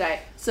this the other day.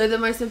 So the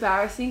most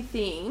embarrassing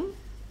thing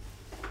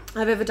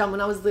I've ever done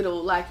when I was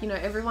little, like, you know,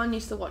 everyone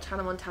used to watch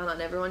Hannah Montana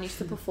and everyone used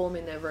to perform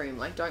in their room.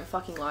 Like, don't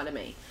fucking lie to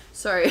me.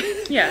 So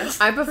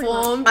Yes. I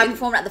performed. I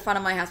performed at the front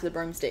of my house with a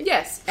broomstick.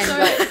 Yes. And,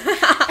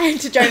 So,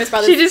 and to Jonas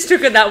Brothers. She just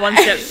took it that one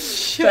step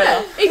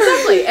yeah,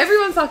 exactly.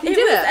 Everyone fucking It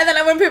did was- it. And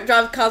then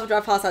when cars would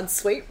drive past, I'd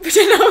sweep.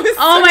 Pretend I was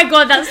Oh my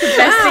god, that's the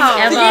best Wow.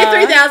 thing The ever.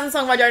 Year 3000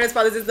 song by Jonas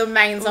Brothers is the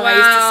main song I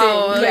used to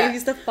sing. Wow. I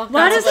used to fuck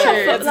Why up does to that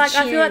it. feel, It's a like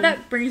I feel like tune.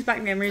 that brings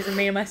back memories of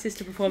me and my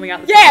sister performing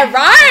out the Yeah,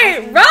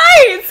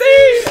 right.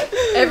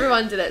 See.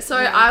 Everyone did it. So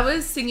I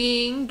was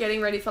singing, getting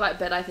ready for like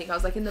bed. I think I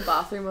was like in the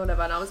bathroom or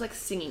whatever, and I was like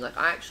singing. Like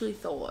I actually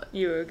thought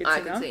You were a good I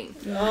singer. could sing,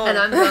 Oh. and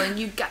I'm going,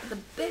 "You got the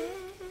best."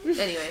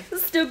 Anyway,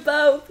 Still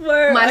both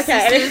were. my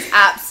okay. sister's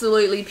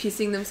absolutely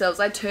pissing themselves.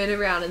 I turn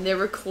around and they're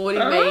recording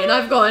me, and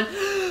I've gone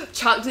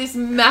chucked this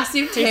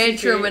massive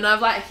tantrum, and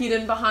I've like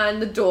hidden behind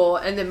the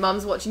door, and then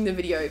Mum's watching the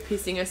video,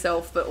 pissing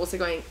herself, but also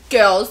going,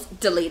 "Girls,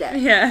 delete it,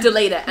 Yeah.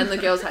 delete it," and the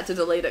girls had to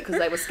delete it because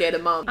they were scared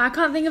of Mum. I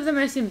can't think of the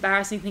most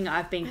embarrassing thing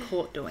I've been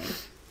caught doing.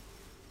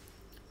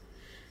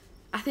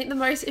 I think the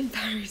most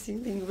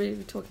embarrassing thing, we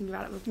were talking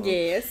about it before.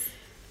 Yes.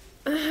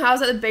 I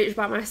was at the beach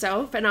by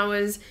myself and I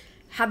was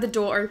had the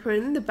door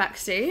open, the back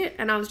seat,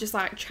 and I was just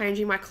like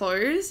changing my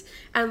clothes,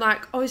 and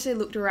like obviously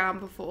looked around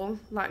before,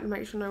 like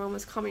make sure no one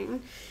was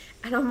coming,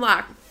 and I'm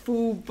like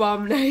full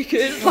bum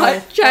naked,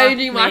 like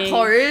changing my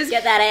clothes.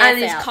 Get that ass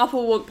and this out.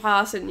 couple walked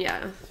past, and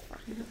yeah.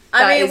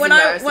 I mean, when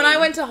I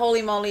went to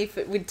Holy Moly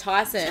with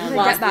Tyson,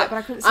 I get that, but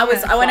I couldn't see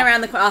I went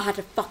around the corner. I had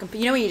to fucking pee.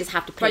 You know when you just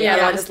have to pee, But yeah,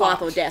 like it's it's life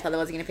fucked. or death.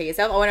 Otherwise, you're gonna pee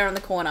yourself. I went around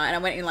the corner and I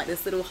went in like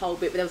this little whole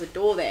bit, but there was a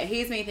door there.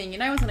 Here's me thinking,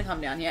 no one's gonna come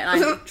down here, and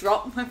I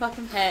dropped my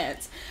fucking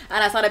pants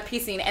and I started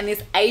pissing. And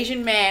this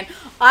Asian man,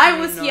 I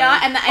was here,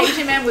 and the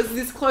Asian man was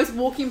this close,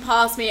 walking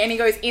past me, and he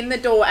goes in the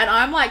door, and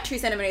I'm like 2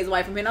 centimeters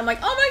away from him. And I'm like,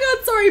 oh my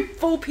god, sorry,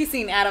 full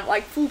pissing.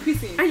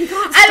 And you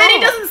can't And then he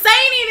doesn't say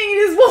anything. He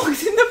just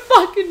walks in the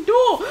fucking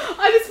door.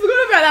 I just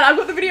forgot about that. I've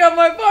got the video on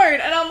my phone,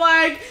 and I'm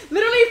like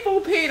literally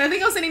full pee. And I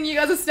think I was sending you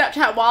guys a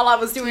Snapchat while I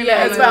was doing it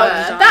as well.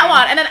 That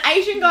one. And an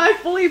Asian guy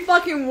fully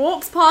fucking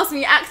walks past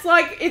me, acts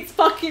like it's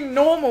fucking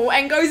normal,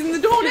 and goes in the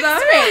door next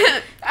to me.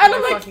 And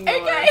I'm like,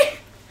 okay.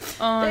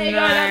 Oh There you no.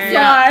 go.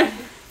 That's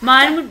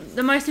fine.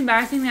 The most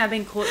embarrassing thing I've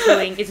been caught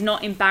doing is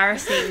not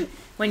embarrassing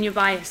when you're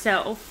by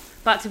yourself,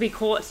 but to be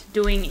caught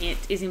doing it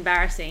is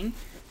embarrassing.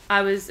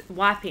 I was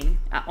wiping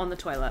on the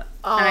toilet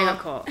and I got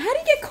caught. How do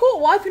you get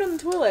caught wiping on the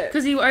toilet?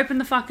 Because you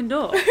opened the fucking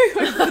door.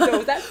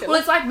 Was that Well,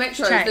 it's like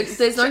Metro. Chase.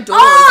 There's no doors.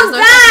 Oh, there's no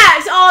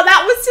that! Oh,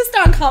 that was just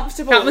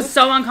uncomfortable. That was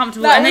so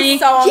uncomfortable. That and then was you,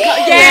 so uncomfortable.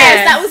 Yeah.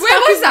 Yes, that was Where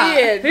was fucking that?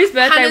 weird. whose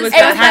birthday was Hannah's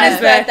that? birthday. Hannah's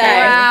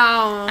birthday.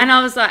 Wow. And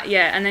I was like,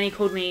 yeah. And then he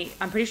called me.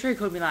 I'm pretty sure he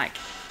called me like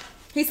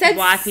He said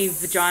wifey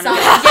vagina.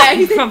 Yeah,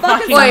 he said from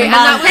fucking Wait, and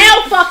mum.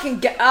 hell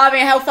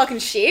fucking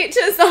shit.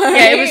 So,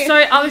 Yeah, it was so.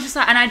 I was just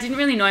like, and I didn't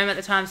really know him at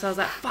the time, so I was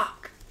like, fuck.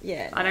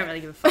 Yeah. I don't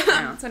really give a fuck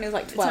now. That's when he was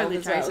like 12 totally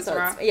as well. Trace's So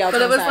right. it's, yeah, I But it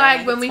gonna was say,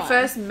 like when it's we fine.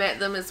 first met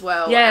them as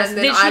well. Yes, and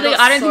then literally. got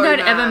I don't think so I'd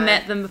ever mad.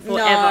 met them before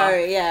No,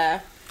 ever.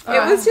 yeah.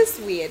 Alright. It was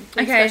just weird. Next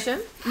Okay.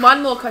 question.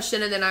 One more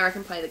question and then I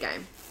reckon play the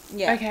game.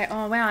 Yeah. Okay.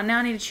 Oh wow. Now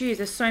I need to choose.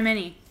 There's so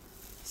many.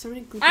 So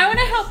many good I want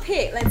to help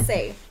pick. Let's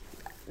see.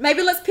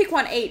 Maybe let's pick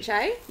one each,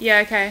 eh?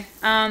 Yeah. Okay.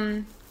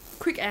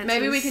 quick answers.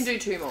 Maybe we can do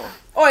 2 more.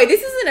 Oi,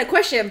 this isn't a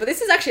question, but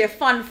this is actually a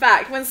fun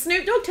fact. When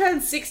Snoop Dogg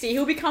turns 60,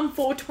 he'll become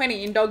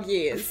 420 in dog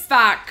years.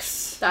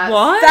 facts. That's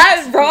What?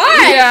 That's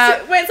right.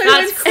 Yeah. When, so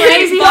That's when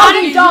crazy.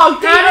 Snoop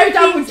Dogg, dog,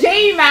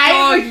 D-O-double-G, mate,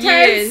 Dog turns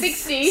years.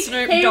 60,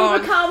 Snoop he will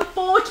Dogg. become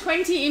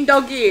 420 in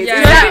dog years. Yeah.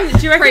 Is that-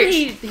 Do you reckon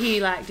Preach. he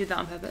like did that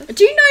on purpose?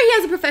 Do you know he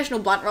has a professional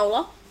blunt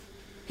roller?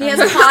 He has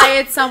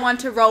hired someone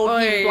to roll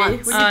him Oi, blunts. when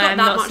you've got I'm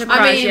that not much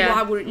surprised, money, yeah.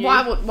 why wouldn't you?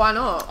 Why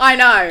not? I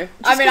know.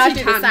 I mean, 'cause I you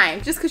do can. the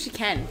same. Just because you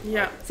can.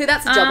 Yeah. See,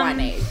 that's a job I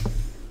need.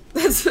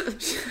 That's.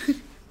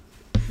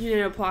 You need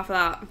to apply for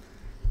that.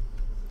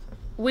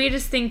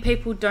 Weirdest thing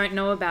people don't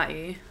know about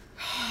you.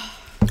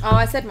 Oh,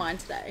 I said mine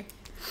today.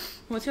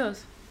 What's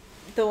yours?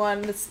 The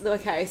one that's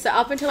okay. So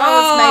up until I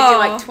was maybe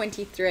Oh. like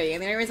 23,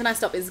 and the only reason I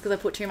stopped is because I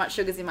put too much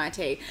sugars in my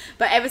tea.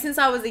 But ever since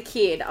I was a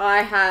kid,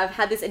 I have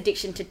had this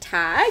addiction to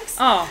tags.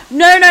 Oh.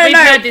 No, We've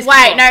heard this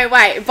wait, before. no,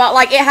 wait. But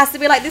like, it has to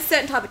be like this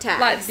certain type of tag.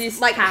 Like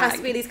this Like it has tag.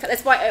 to be these.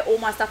 That's why all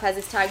my stuff has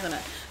this tags on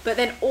it. But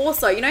then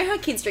also, you know how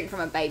kids drink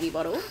from a baby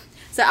bottle?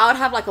 So I would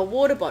have like a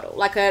water bottle,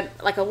 like a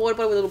water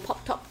bottle with a little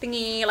pop top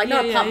thingy, like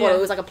not a Yeah, pump yeah, bottle. yeah.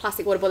 It was like a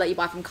plastic water bottle that you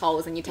buy from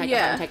Coles and you take it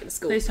home and take it to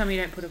school. Please tell me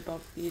you didn't put a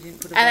bob. You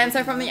didn't put a. And then bottle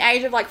so from in the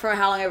age of like for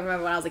how long I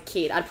remember when I was a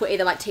kid, I'd put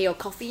either like tea or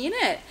coffee in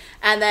it,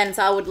 and then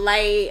so I would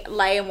lay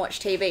and watch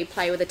TV,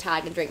 play with a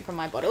tag, and drink from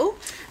my bottle.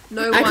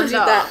 No I wonder. did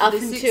that up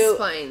this until-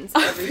 explains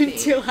Up everything.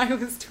 until I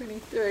was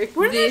 23.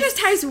 Wouldn't it just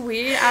taste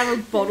weird out of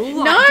a bottle?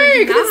 Like, No,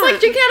 drinking because it's that? like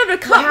drinking out of a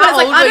cup. How but it's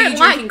like old I were don't you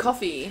like drinking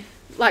coffee?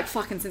 like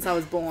fucking since I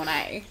was born,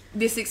 eh?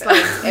 This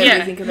explains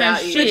everything no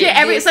about you. shit. Legit,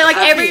 every This so like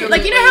every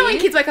like you know how when absolutely-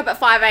 kids wake up at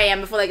 5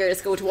 a.m. before they go to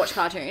school to watch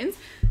cartoons.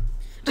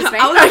 Just me.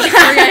 I was like,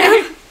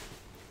 Okay.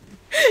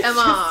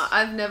 Emma,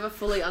 I've never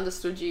fully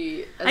understood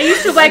you. As I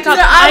used to as wake do. up-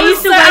 So I was-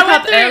 used to so wake I went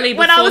up through early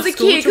when I before was a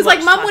school kid to because like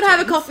watch mum would have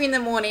a cartoons. coffee in the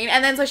morning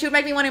and then so she would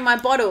make me one in my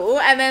bottle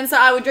and then so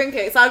I would drink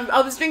it. So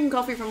I was drinking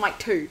coffee from like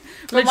 2.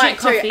 From Legit like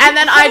 2. coffee? And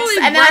then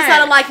Holy I bread.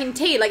 started liking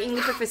tea, like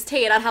English breakfast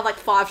tea, and I'd have like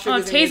 5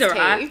 sugars in tea's this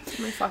alright.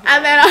 tea. My fucking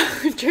And then God.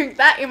 I would drink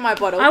that in my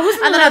bottle. I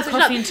wasn't and then allowed I'd switch it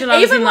coffee up. until I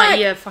was Even in like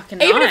year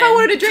fucking Even if I 9.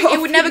 wanted to drink, it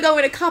would never go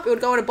in a cup. It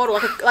would go in a bottle,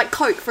 like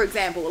Coke, for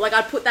example. Like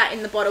I'd put that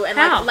in the bottle and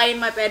How? like lay in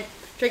my bed,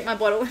 drink my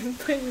bottle, and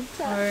play with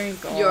that. Oh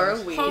god. You're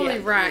a weird, Holy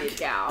rack. weird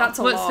gal. That's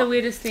a What's lot. the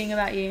weirdest thing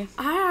about you?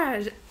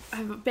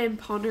 I've been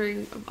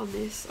pondering on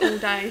this all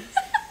day,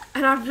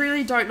 and I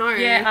really don't know.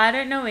 Yeah, I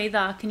don't know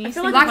either. Can you I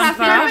feel think like of I one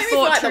feel for like us? Make me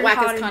feel like the too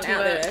whackers hard cunt into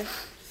out it. there.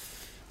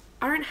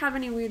 I don't have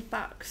any weird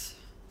facts.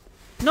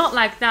 Not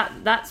like that.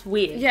 That's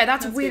weird. Yeah,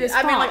 that's weird as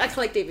I mean, fuck. like I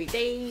collect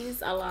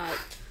DVDs. I like.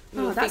 Oh,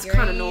 little that's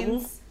figurines. kinda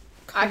normal.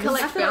 I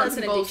collect I feel like that's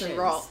bouncy an balls and addiction.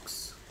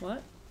 rocks.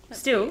 What?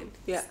 That's Still? weird.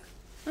 Yeah.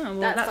 Oh well,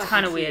 that's fucking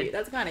kind of cute. weird.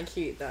 That's kind of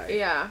cute though.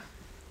 Yeah.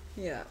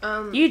 Yeah.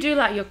 You do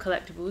like your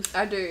collectibles,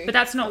 I do. but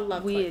that's I not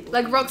love weird. collectibles.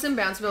 Like rocks and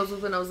bouncy balls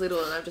was when I was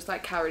little, and I've just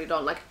like carried it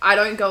on. Like I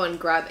don't go and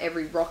grab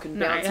every rock and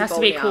No, bouncy it has to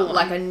ball be now. cool.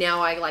 Like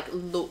now I like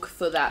look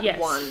for that Yes.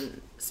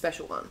 one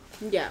special one.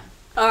 Yeah.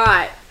 All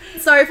right.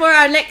 So for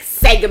our next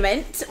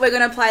segment, we're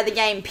gonna play the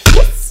game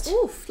Piss first.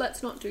 Oof,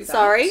 let's not do that.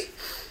 Sorry.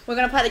 We're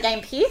going to play the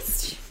game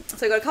Pissed. So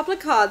we've got a couple of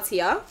cards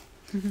here.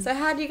 So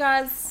how do you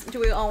guys, do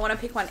we all want to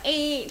pick one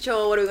each,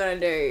 or what are we going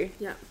to do?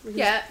 Yeah.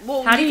 Yeah,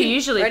 well, How do you can-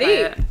 usually ready? play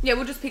it? Yeah,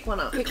 we'll just pick one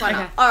up. Pick one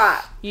Okay. up. All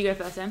right. You go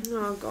first, Em.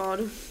 Oh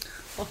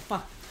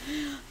god.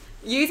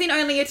 Using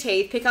only your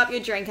teeth, pick up your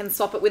drink and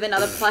swap it with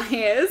another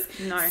player's.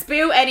 No.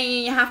 Spill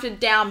any, you have to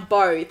down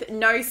both.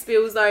 No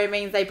spills though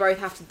means they both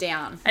have to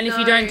down. And if you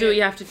No. don't do it,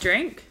 you have to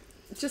drink.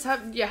 Just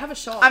have a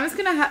shot. I'm just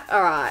gonna have.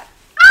 All right.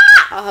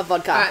 I'll have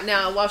vodka. All right,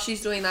 now while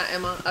she's doing that,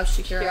 Emma,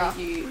 Shakira, Shakira.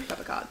 you pick up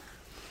a card.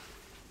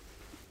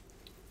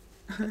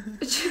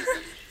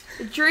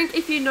 Drink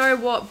if you know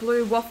what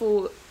blue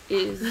waffle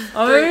is.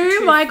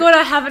 Oh my god,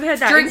 I haven't heard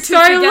that. Drink It's to so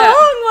long. forget.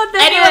 What the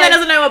Anyone heck? that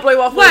doesn't know what blue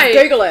waffle Wait,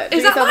 is, Google it. Do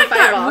Is that yourself like a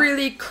favour. that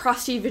really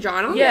crusty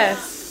vagina?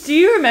 Yes. Do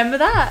you remember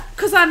that?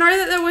 Because I know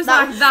that there was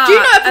That- like that. Do you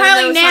know and then there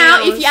apparently was now,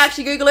 something if you else.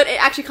 actually Google it,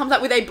 it actually comes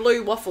up with a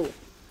blue waffle.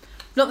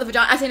 Not the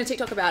vagina. I seen a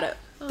TikTok about it.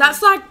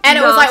 That's like And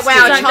it was like,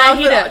 wow, Like,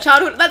 they hit it.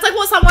 childhood. That's like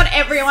what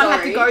everyone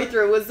had to Sorry. go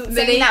through was seeing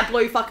Many- that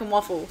blue fucking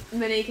waffle.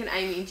 Monique and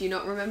Amy, do you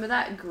not remember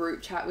that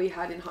group chat we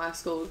had in high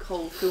school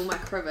called Fill My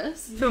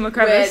Crevice? Film a Where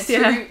crevice, two,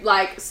 yeah.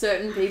 like,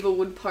 certain people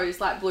would post,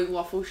 like, blue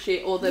waffle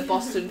shit or the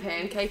Boston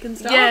pancake and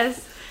stuff.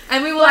 Yes.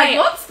 And we were Wait. like,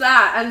 what's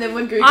that? And then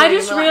we're Googling I and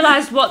just we're like,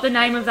 realised what the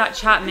name of that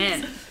chat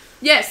meant.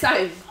 yeah,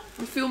 same.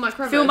 Fill My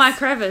Crevice. Fill my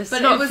crevice,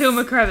 But not it was- fill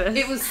my crevice.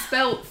 It was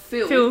spelt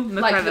Phil. Phil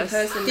like the McCrevice.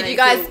 person Did you named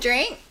guys Phil.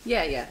 drink?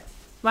 Yeah, yeah.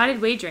 Why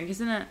did we drink,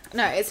 isn't it?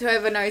 No, it's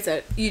whoever knows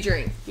it. You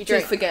drink. You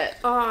drink. Just forget.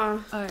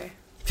 Oh. Oh.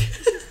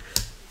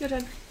 Your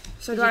turn.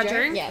 So do I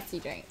drink? Yes, you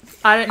drink.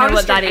 I don't know I'll what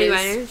just that drink is.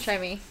 anyway. Show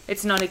me.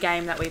 It's not a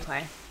game that we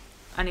play.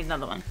 I need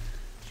another one.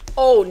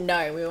 Oh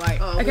no, we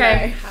won't. Oh,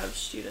 Okay. we have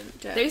student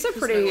debt. These are 'cause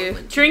pretty no one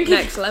went to Drink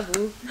Next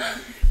level.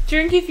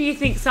 Drink if you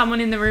think someone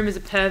in the room is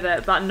a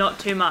pervert, but not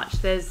too much.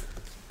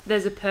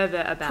 There's a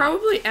pervert about.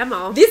 Probably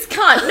Emma. This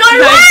cunt. No, No,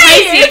 way!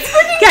 Casey. It's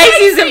freaking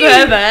Casey's a Casey!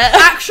 pervert.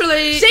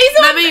 Actually, She's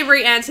let me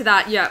re-answer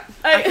that. Yep.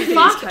 Okay,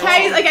 Fuck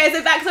Casey. Okay,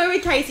 so back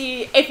with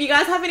Casey. If you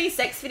guys have any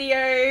sex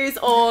videos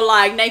or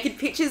like naked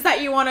pictures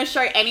that you want to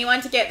show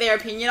anyone to get their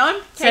opinion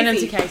on, Send them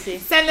to Casey.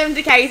 Send them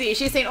to Casey.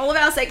 She's seen all of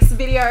our sex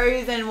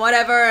videos and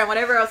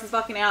whatever else is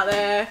fucking out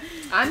there.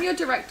 I'm your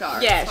director.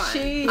 Yeah, it's fine.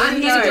 she I'm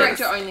knows. his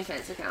director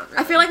OnlyFans account.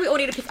 I feel like we all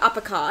need to pick up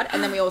a card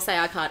and then we all say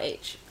our card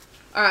each.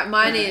 Alright,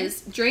 mine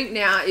is drink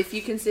now if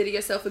you consider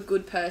yourself a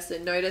good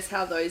person. Notice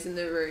how those in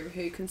the room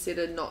who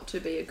consider not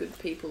to be a good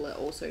people are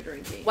also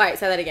drinking. Wait,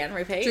 say that again.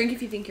 Repeat. Drink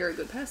if you think you're a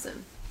good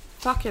person.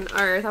 Fucking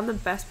oath. I'm the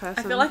best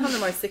person. I feel like I'm the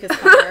most sickest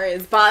cunt there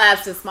is, but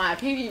that's just my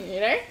opinion, you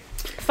know?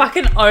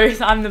 Fucking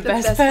oath, I'm the, the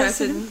best,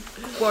 person.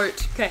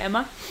 Quote. Okay,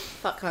 Emma.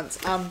 Fuck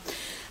cunts.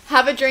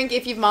 Have a drink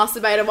if you've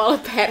masturbated while a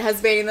pet has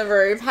been in the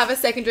room. Have a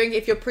second drink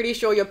if you're pretty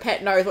sure your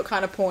pet knows what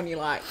kind of porn you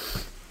like.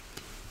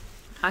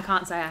 I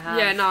can't say I have.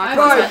 Yeah, no. I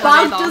Bro, can't say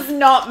Bug that either. does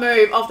not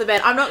move off the bed.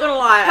 I'm not gonna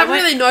lie. I haven't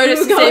really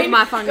noticed to see if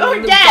my fucking Go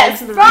the guess,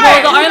 dogs in the bro. room.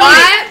 Well, the only-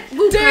 I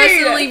will Dude.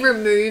 personally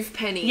remove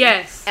Penny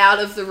Yes. out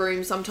of the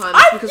room sometimes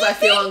I- because you I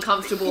feel think-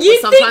 uncomfortable, You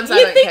but sometimes think,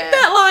 I don't think care.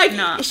 that like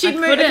No, she'd I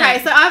move? couldn't.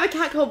 Okay, so I have a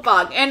cat called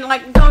Bug, and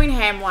like going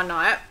ham one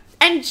night,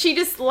 and she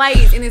just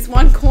lays in this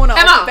one corner of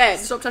Emma, the bed.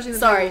 stop touching the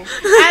Sorry. table.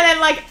 And then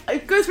like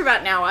it goes for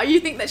about an hour.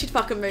 You think that she'd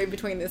fucking move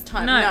between this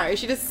time? No.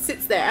 She just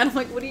sits there, and I'm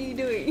like, what are you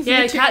doing? Yeah,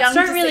 You're too cats young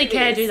don't to really see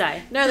care, this. do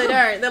they? No, they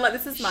don't. They're like,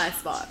 this is my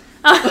spot.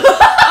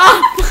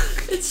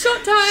 It's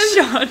shot time.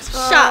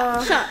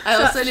 Shot. Shut. I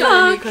also need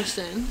a new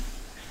question.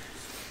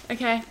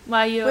 Okay,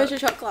 while you Where's your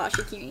shot glass,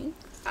 you cutie?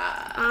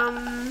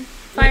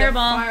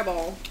 fireball.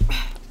 Fireball.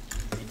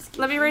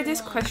 Let me read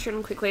this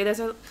question quickly. There's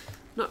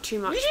not too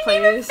much, You didn't please.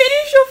 even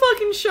finish your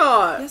fucking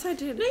shot. Yes, I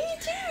did. No, you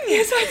do.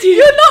 Yes, I do.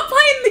 You're not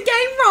playing the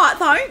game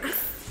right, though.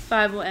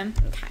 Fireball, M.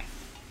 Okay.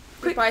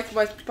 We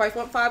both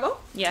want fireball?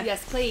 Yeah.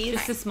 Yes, please.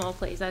 Just a small,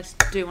 please. I just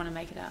do want to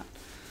make it out.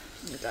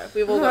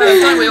 We've all got,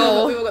 Don't we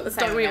all? We've all got the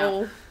same Don't we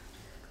amount.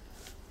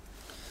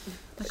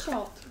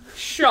 all?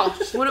 Shot.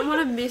 Wouldn't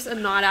want to miss a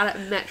night out at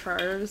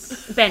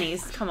Metros.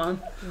 Benny's, come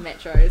on.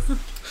 Metros.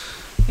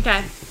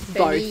 Okay.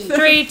 Both.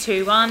 3,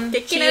 2, 1.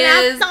 Kicking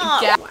Cheers. it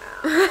out.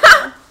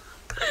 Ga-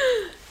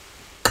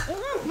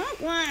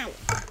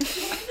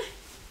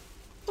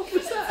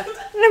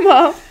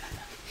 Emma.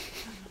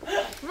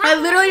 I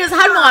literally just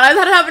had one. I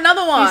had to have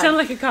another one. You sound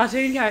like a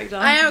cartoon character.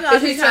 I am a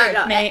cartoon Whose turn?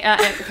 character.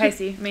 Me,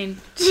 Casey. I mean,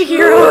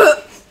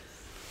 Shakira.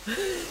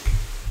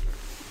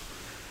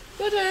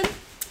 Your turn.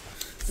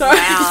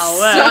 Wow.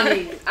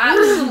 Stunning.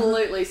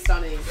 Absolutely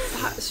stunning.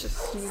 That's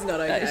just. This is not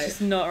That's okay.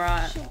 just not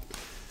right.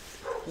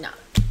 No.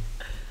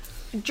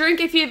 Drink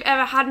if you've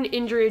ever had an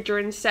injury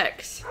during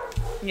sex.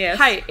 Yes.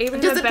 Hey,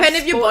 even Just the depend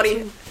best if your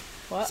body-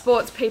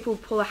 Sports people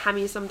pull a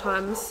hammy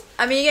sometimes.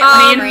 I mean, you get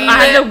I cramp.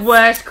 had the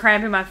worst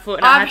cramp in my foot.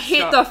 And I I've had to hit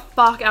stop. the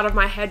fuck out of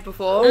my head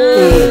before.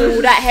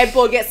 Ooh, that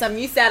headboard gets some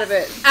use out of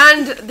it.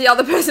 And the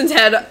other person's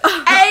head.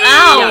 Hey!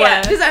 Ow.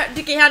 Yeah. Does that,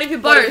 Dickie, how do your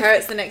body Both.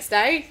 hurts the next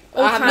day?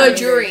 All I have kinds. No, no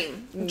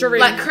during.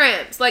 During. Like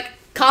cramps. Like,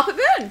 Carpet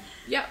burn?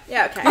 yep.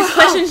 Yeah, okay. This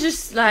question's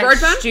just like Road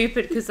burn?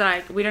 stupid because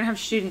like we don't have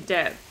student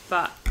debt,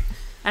 but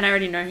and I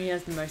already know who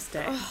has the most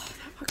debt.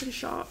 fucking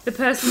shot. The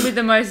person with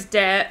the most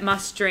debt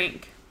must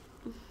drink.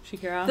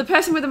 Shakira. The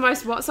person with the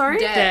most what? Sorry.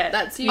 Debt.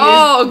 That's you.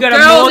 Oh, Got a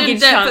girls in mortgage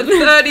debt for fund.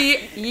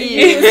 30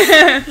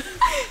 years.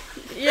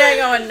 Yeah,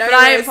 go on. No, But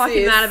I ain't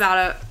fucking mad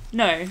about it.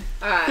 No.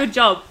 Alright. Good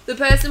job. The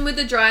person with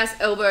the driest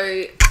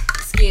elbow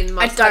skin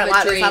I must don't have a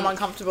like this. drink. I'm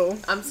uncomfortable.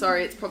 I'm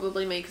sorry, it's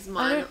probably me because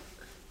mine. don't-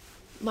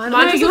 Mine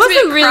Mine was was yours a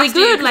bit are really crusty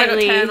good 'cause I got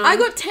lately. tan on. I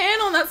got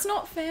tan on. That's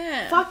not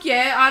fair. Fuck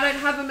yeah, I don't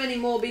have them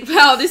anymore because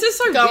Wow, this is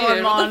so Go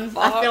weird. What on, the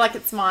Mon. I fuck? feel like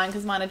it's mine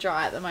because mine are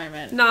dry at the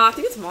moment. Nah, I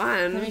think it's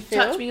mine. Let me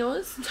feel. touch me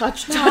yours.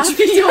 Touch me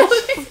yours.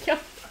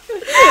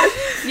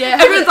 Yeah,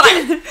 Everyone's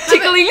like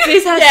tickling.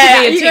 This has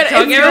Yeah, to be you a gotta-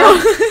 TikTok. it's Everyone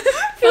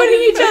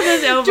feeling each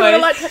other's elbows. Do you want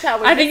to like touch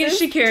our I think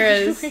it's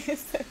weaknesses?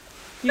 Shakira's.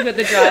 You got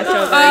the driest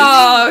elbows.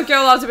 Oh,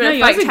 girl loves a bit No, of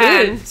yours fake are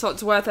tan, good. so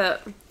it's worth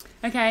it.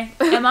 Okay,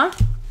 Emma.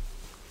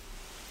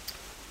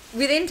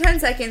 Within 10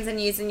 seconds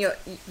and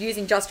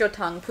using just your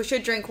tongue, push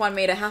your drink 1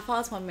 meter. How far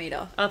is 1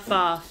 meter?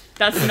 Far.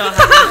 That's not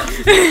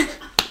happening.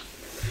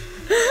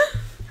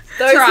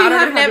 Those Try, I who don't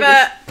have know how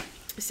never.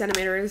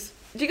 Centimeter is.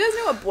 Do you guys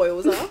know what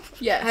boils are?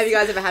 Yes. Have you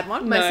guys ever had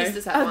one? My No.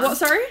 sister's had one. What?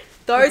 Sorry.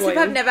 Those who Boil.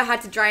 have never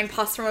had to drain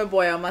pus from a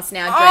boil must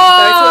now drink. Oh!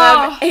 Those who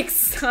have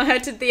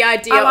excited the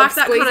idea I like of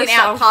that kind squeezing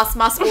of out stuff. pus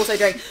must also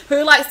drink.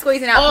 Who likes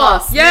squeezing out Oh,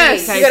 pus?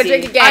 yes. You gotta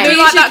drink Casey. again. I do Me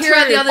like and that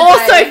Shakira too. the other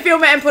Also day.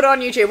 film it and put it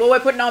on YouTube. Well, we're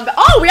putting it on, but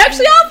we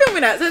actually are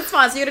filming it, so it's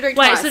fine. So you gotta drink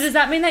Wait, twice. so does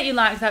that mean that you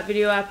liked that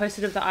video I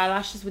posted of the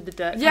eyelashes with the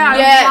dirt? Yeah, coming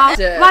Yeah. I love-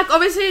 Dirt. like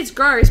obviously it's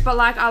gross, but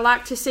like I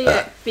like to see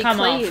it be Come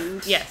cleaned.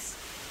 off? Yes.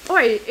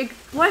 Oi,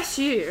 bless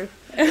you.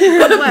 God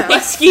bless.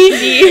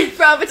 Excuse you.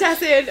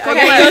 Robitussin. God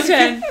Okay, bless. Your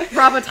turn.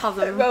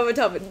 Rabatussin.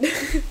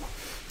 Robitussin.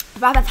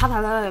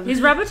 Rabatussin. Is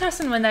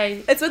Robitussin when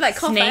they It's when they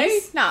cough, eh?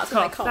 Sneeze? No, it's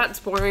when they Cough. cough. That's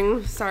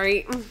boring.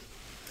 Sorry.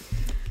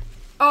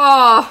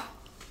 Oh.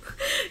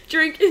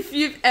 Drink if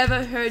you've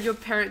ever heard your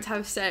parents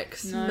have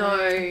sex. No. No.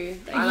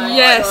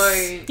 Yes.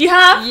 I You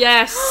have?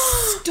 Yes.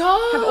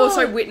 Stop. Have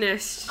also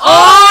witnessed.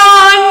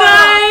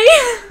 Oh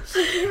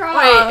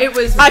Wait, it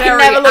was I very can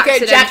never look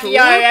at accidental. Jackie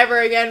O ever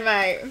again,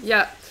 mate.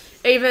 Yeah.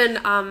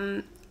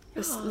 Even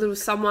this little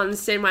someone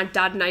seen my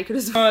dad naked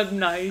as well.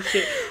 no! Oh no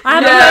shit! I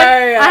haven't No,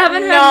 heard. I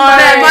haven't no. heard.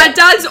 Man, my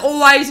dad's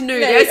always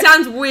nude. No. It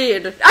sounds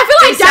weird. I feel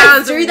like It dads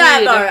sounds do that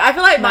weird. though. I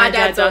feel like my My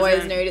dad dad's always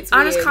doesn't. nude. It's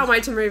I weird. just can't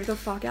wait to move the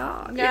fuck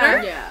out. Yeah. You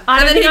know? Yeah. I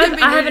And don't then he think can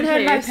be I nude haven't in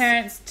heard my peace.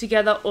 parents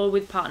together or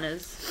with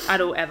partners at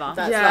all ever.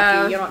 That's Yeah.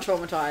 lucky. You're not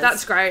traumatized.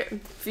 That's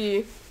great for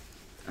you.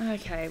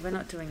 Okay, we're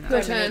not doing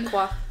Your that.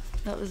 turn.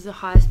 That was the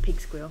highest pig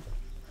squeal.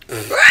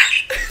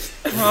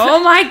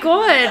 Oh my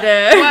god!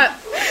 What?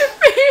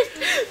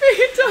 Me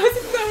and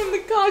Tyson sat in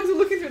the car because we're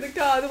looking through the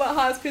car. And about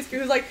highest Pisco.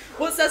 He was like,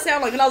 "What's that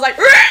sound like?" And I was like,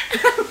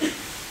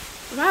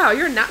 Wow,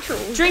 you're a natural.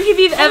 Drink if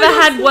you've ever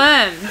had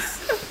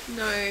worms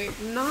No.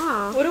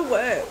 Nah. "What are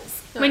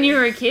worms? when you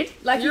were a kid.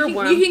 Like You're a you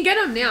worm. can get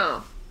them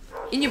now.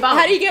 In your bum.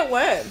 How do you get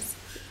worms?"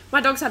 My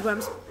dog's had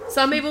worms.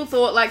 Some people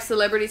thought like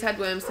celebrities had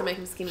worms to make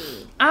them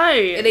skinny. Oh,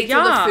 It eats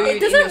all the yeah. food. It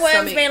in doesn't your worms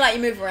stomach. mean like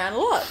you move around a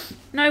lot?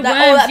 No That-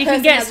 worms. oh, that You can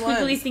person get has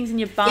squiggly worms. things in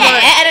your bum.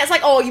 Yeah, and it's like,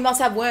 oh, you must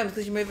have worms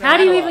because you move around. How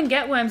do you a even lot.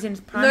 get worms in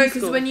primary No,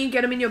 because school? when you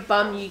get them in your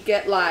bum, you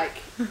get like.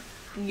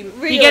 You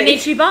Really? You get an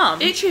itchy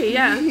bum. Itchy,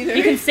 yeah.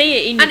 You can see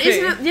it in your And poo.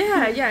 isn't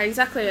it? Yeah,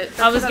 exactly.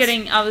 I was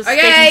speaking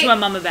to my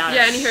mum about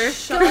Yeah, it.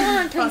 anywho. Come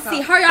on,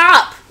 Casey, hurry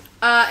up!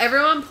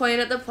 Everyone point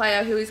at the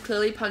player who is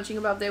clearly punching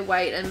above their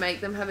weight and make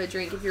them have a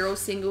drink. If you're all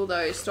single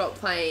though, stop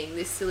playing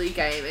this silly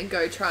game and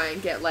go try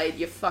and get laid,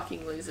 you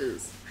fucking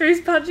losers. Who's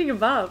punching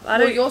above? I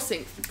Well, don't. you're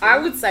single. I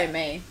would say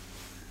me.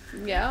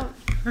 Yeah.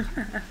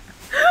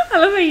 I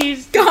love how you.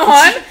 Go on.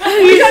 What are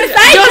you trying to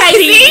say, You're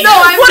Casey? single. No,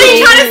 what are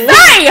you trying to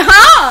say,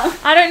 huh?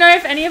 I don't know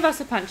if any of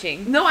us are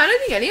punching. No, I don't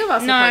think any of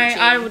us No, are punching.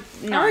 I would.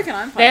 No, I reckon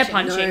I'm They're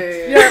punching. punching.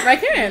 No. You don't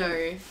reckon?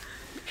 No.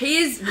 He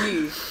is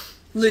you.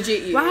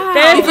 Legit you. Wow.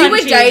 They're If you were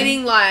punching.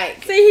 dating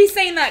like. See, he's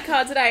seen that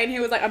card today and he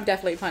was like, I'm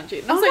definitely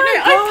punching. I was Oh like, my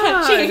no, I'm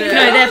God. punching. No,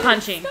 they're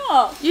punching.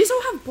 Stop. You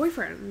still have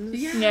boyfriends.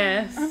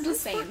 Yes. I'm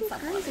just saying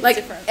something. Like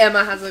different.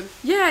 Emma has a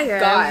Yeah.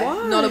 guy,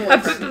 Why? not a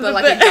boyfriend, but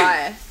like a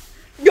guy.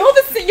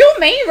 You're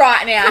me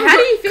right now. How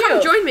do you feel?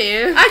 Come join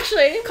me.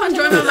 Actually, Come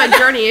join me on my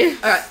journey.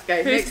 Alright,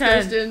 okay, Whose next turn?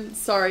 question.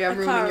 Sorry, I'm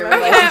ruining your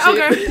can't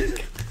relationship. Okay,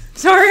 okay.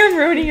 Sorry, I'm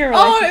ruining your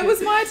Oh, relationship. it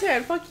was my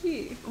turn. Fuck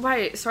you.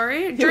 Wait,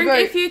 sorry. Drink go.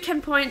 if you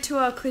can point to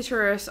a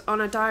clitoris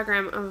on a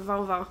diagram of a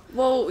vulva.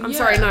 Well, I'm yeah.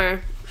 sorry, no.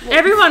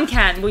 Everyone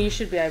can. Well, you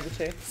should be able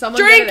to.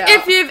 Someone Drink get it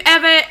out. if you've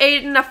ever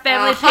eaten a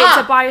family Aha.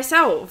 pizza by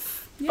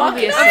yourself.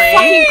 Obviously.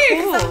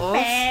 Fucking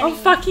course. Oh,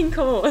 fucking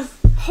course.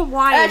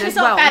 Hawaiian Actually, as it's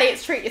not well. fatty.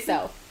 It's treat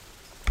yourself.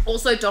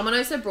 Also,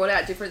 Domino's have brought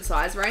out different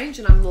size range,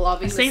 and I'm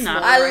loving I've the seen that.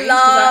 smaller I range 'cause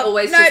I love.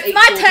 always No, just it's eat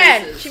my four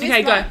turn. pieces. She missed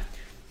Okay, go.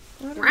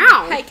 mine.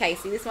 Wow. Hey,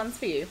 Casey, this one's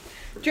for you.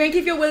 Drink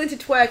if you're willing to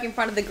twerk in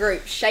front of the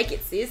group. Shake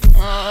it, sis.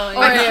 I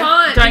yeah.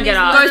 can't. Don't in get this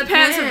up. leather Those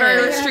pants are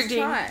very pants. restricting.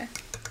 Try.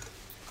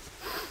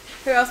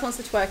 Who else wants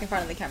to twerk in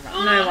front of the camera?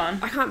 No one.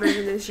 I can't move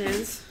in these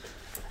shoes.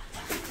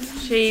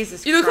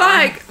 Jesus You look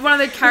Christ. like one of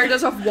the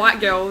characters off White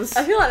Girls.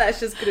 I feel like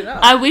that's just good enough.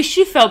 I wish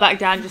you fell back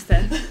down just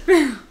then.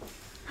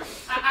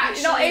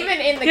 You're not even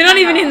in the You're not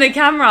even camera. in the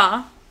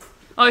camera.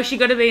 Oh, she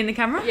got to be in the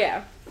camera?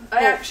 Yeah.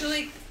 I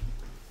actually.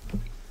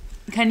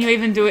 Can you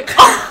even do it? Turn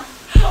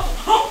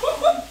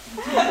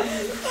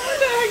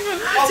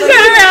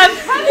around.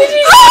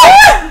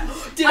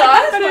 Did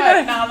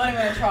I? No, I'm not even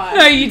gonna try.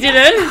 No, you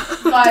didn't.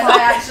 Guys, I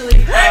actually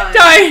can't.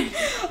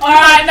 Don't.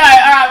 Alright, no,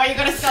 alright, well, you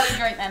gotta spell your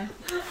drink then.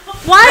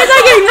 Why is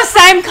I getting the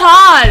same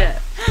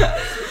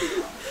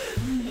card?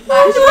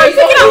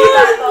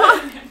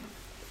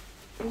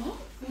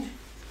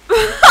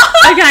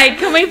 Okay,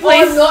 can we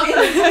please?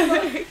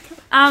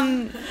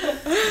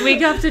 We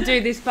have to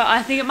do this, but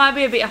I think it might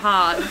be a bit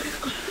hard.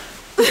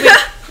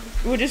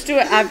 We'll just do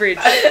it average.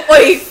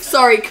 Wait,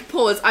 sorry,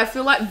 pause. I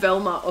feel like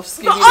Velma off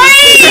Scooby.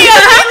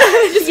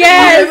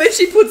 Yes. When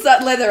she puts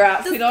that leather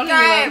outfit on, and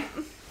you're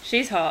like,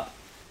 She's hot.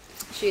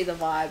 She's a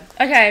vibe.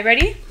 Okay,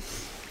 ready?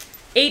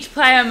 Each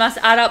player must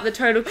add up the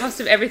total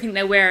cost of everything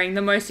they're wearing.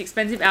 The most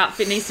expensive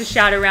outfit needs to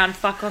shout around,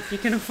 "Fuck off, you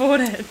can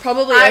afford it."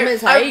 probably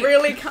Emma's I hate.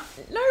 really can't.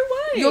 No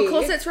way. Your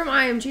corset's from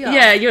IMG.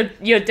 Yeah,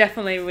 you're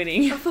definitely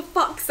winning. For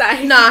fuck's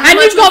sake. Nah, And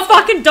you've got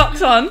fucking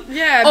docs on.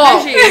 Yeah,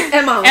 Oh, bougie.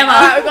 Emma.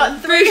 Emma. We've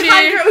got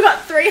 300. We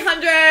got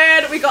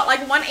 300. We got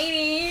like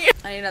 180.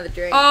 I need another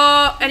drink.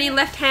 Oh, any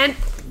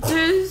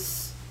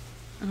left-handers?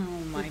 Oh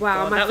my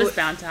Wow, god, my that was foot-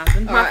 bound to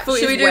happen. My Alright, foot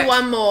should is we do wet.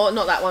 one more?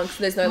 Not that one, because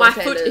there's no My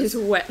left-handers. foot is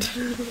wet.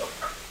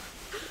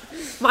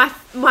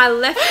 my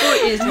left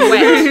foot is wet.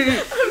 I'm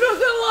not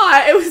gonna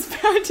lie. It was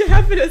bound to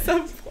happen at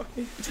some point.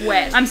 It's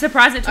wet. I'm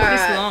surprised it took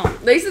this Alright. long.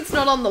 At least it's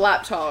not on the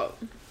laptop.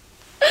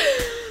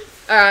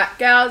 Alright,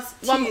 gals.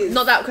 Cheers.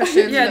 Not that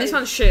question. Yeah, this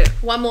one's shit.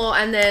 One more,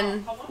 and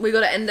then we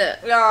gotta end it.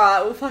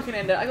 Alright, we'll fucking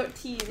end it. I got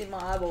tears in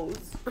my eyeballs.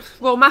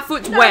 Well, my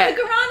foot's No, wet.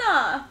 the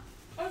Guarana.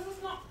 Oh, is this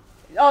not?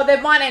 Oh,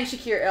 they're mine and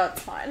Shakira. Oh,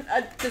 it's fine.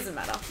 It doesn't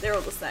matter. They're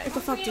all the same. What the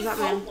fuck does that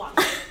mean?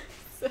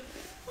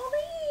 Oh,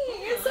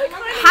 you're so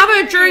kind. Have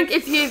a drink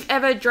if you've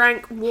ever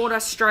drank water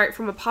straight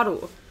from a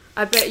puddle.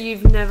 I bet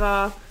you've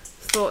never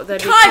thought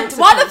there'd be Cunt,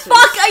 why the consequences.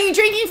 fuck are you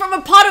drinking from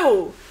a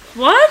puddle?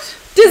 What?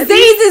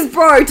 Diseases,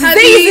 bro.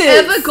 Diseases.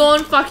 Have you ever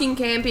gone fucking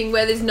camping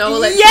where there's no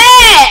electricity?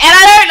 Yeah, and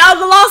I don't.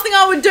 The last thing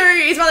I would do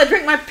is rather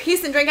drink my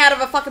piss and drink out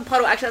of a fucking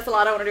puddle. Actually, that's a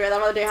lie. I don't want to do it. I'd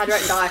rather dehydrate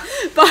and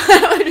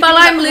die. But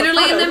I'm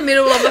literally in the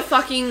middle of a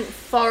fucking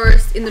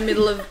forest in the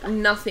middle of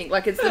nothing.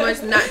 Like, it's the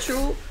most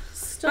natural.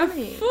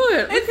 Stunning.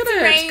 Foot, look at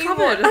it. It's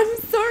covered. I'm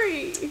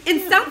sorry.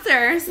 It's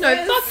downstairs. No,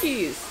 fuck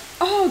yous.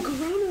 Oh,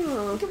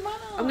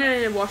 Guarana. I'm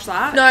gonna wash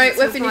that. No, It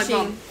we're smells like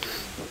finishing.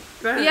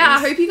 burns. Yeah, I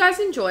hope you guys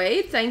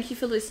enjoyed. Thank you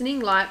for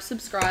listening. Like,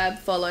 subscribe,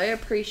 follow.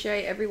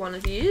 Appreciate every one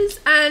of yous.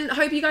 And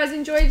hope you guys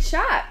enjoyed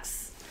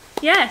Shaqs.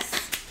 Yes.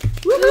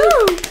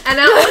 Woohoo! And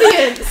our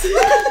audience.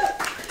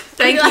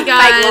 Thank you like fake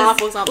guys.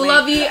 laugh or something.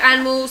 Love you,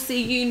 and we'll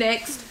see you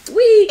next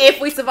week. If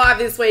we survive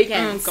this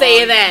weekend, Oh, see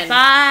you God. then.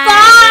 Bye.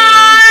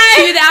 Bye.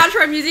 Cue the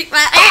outro music.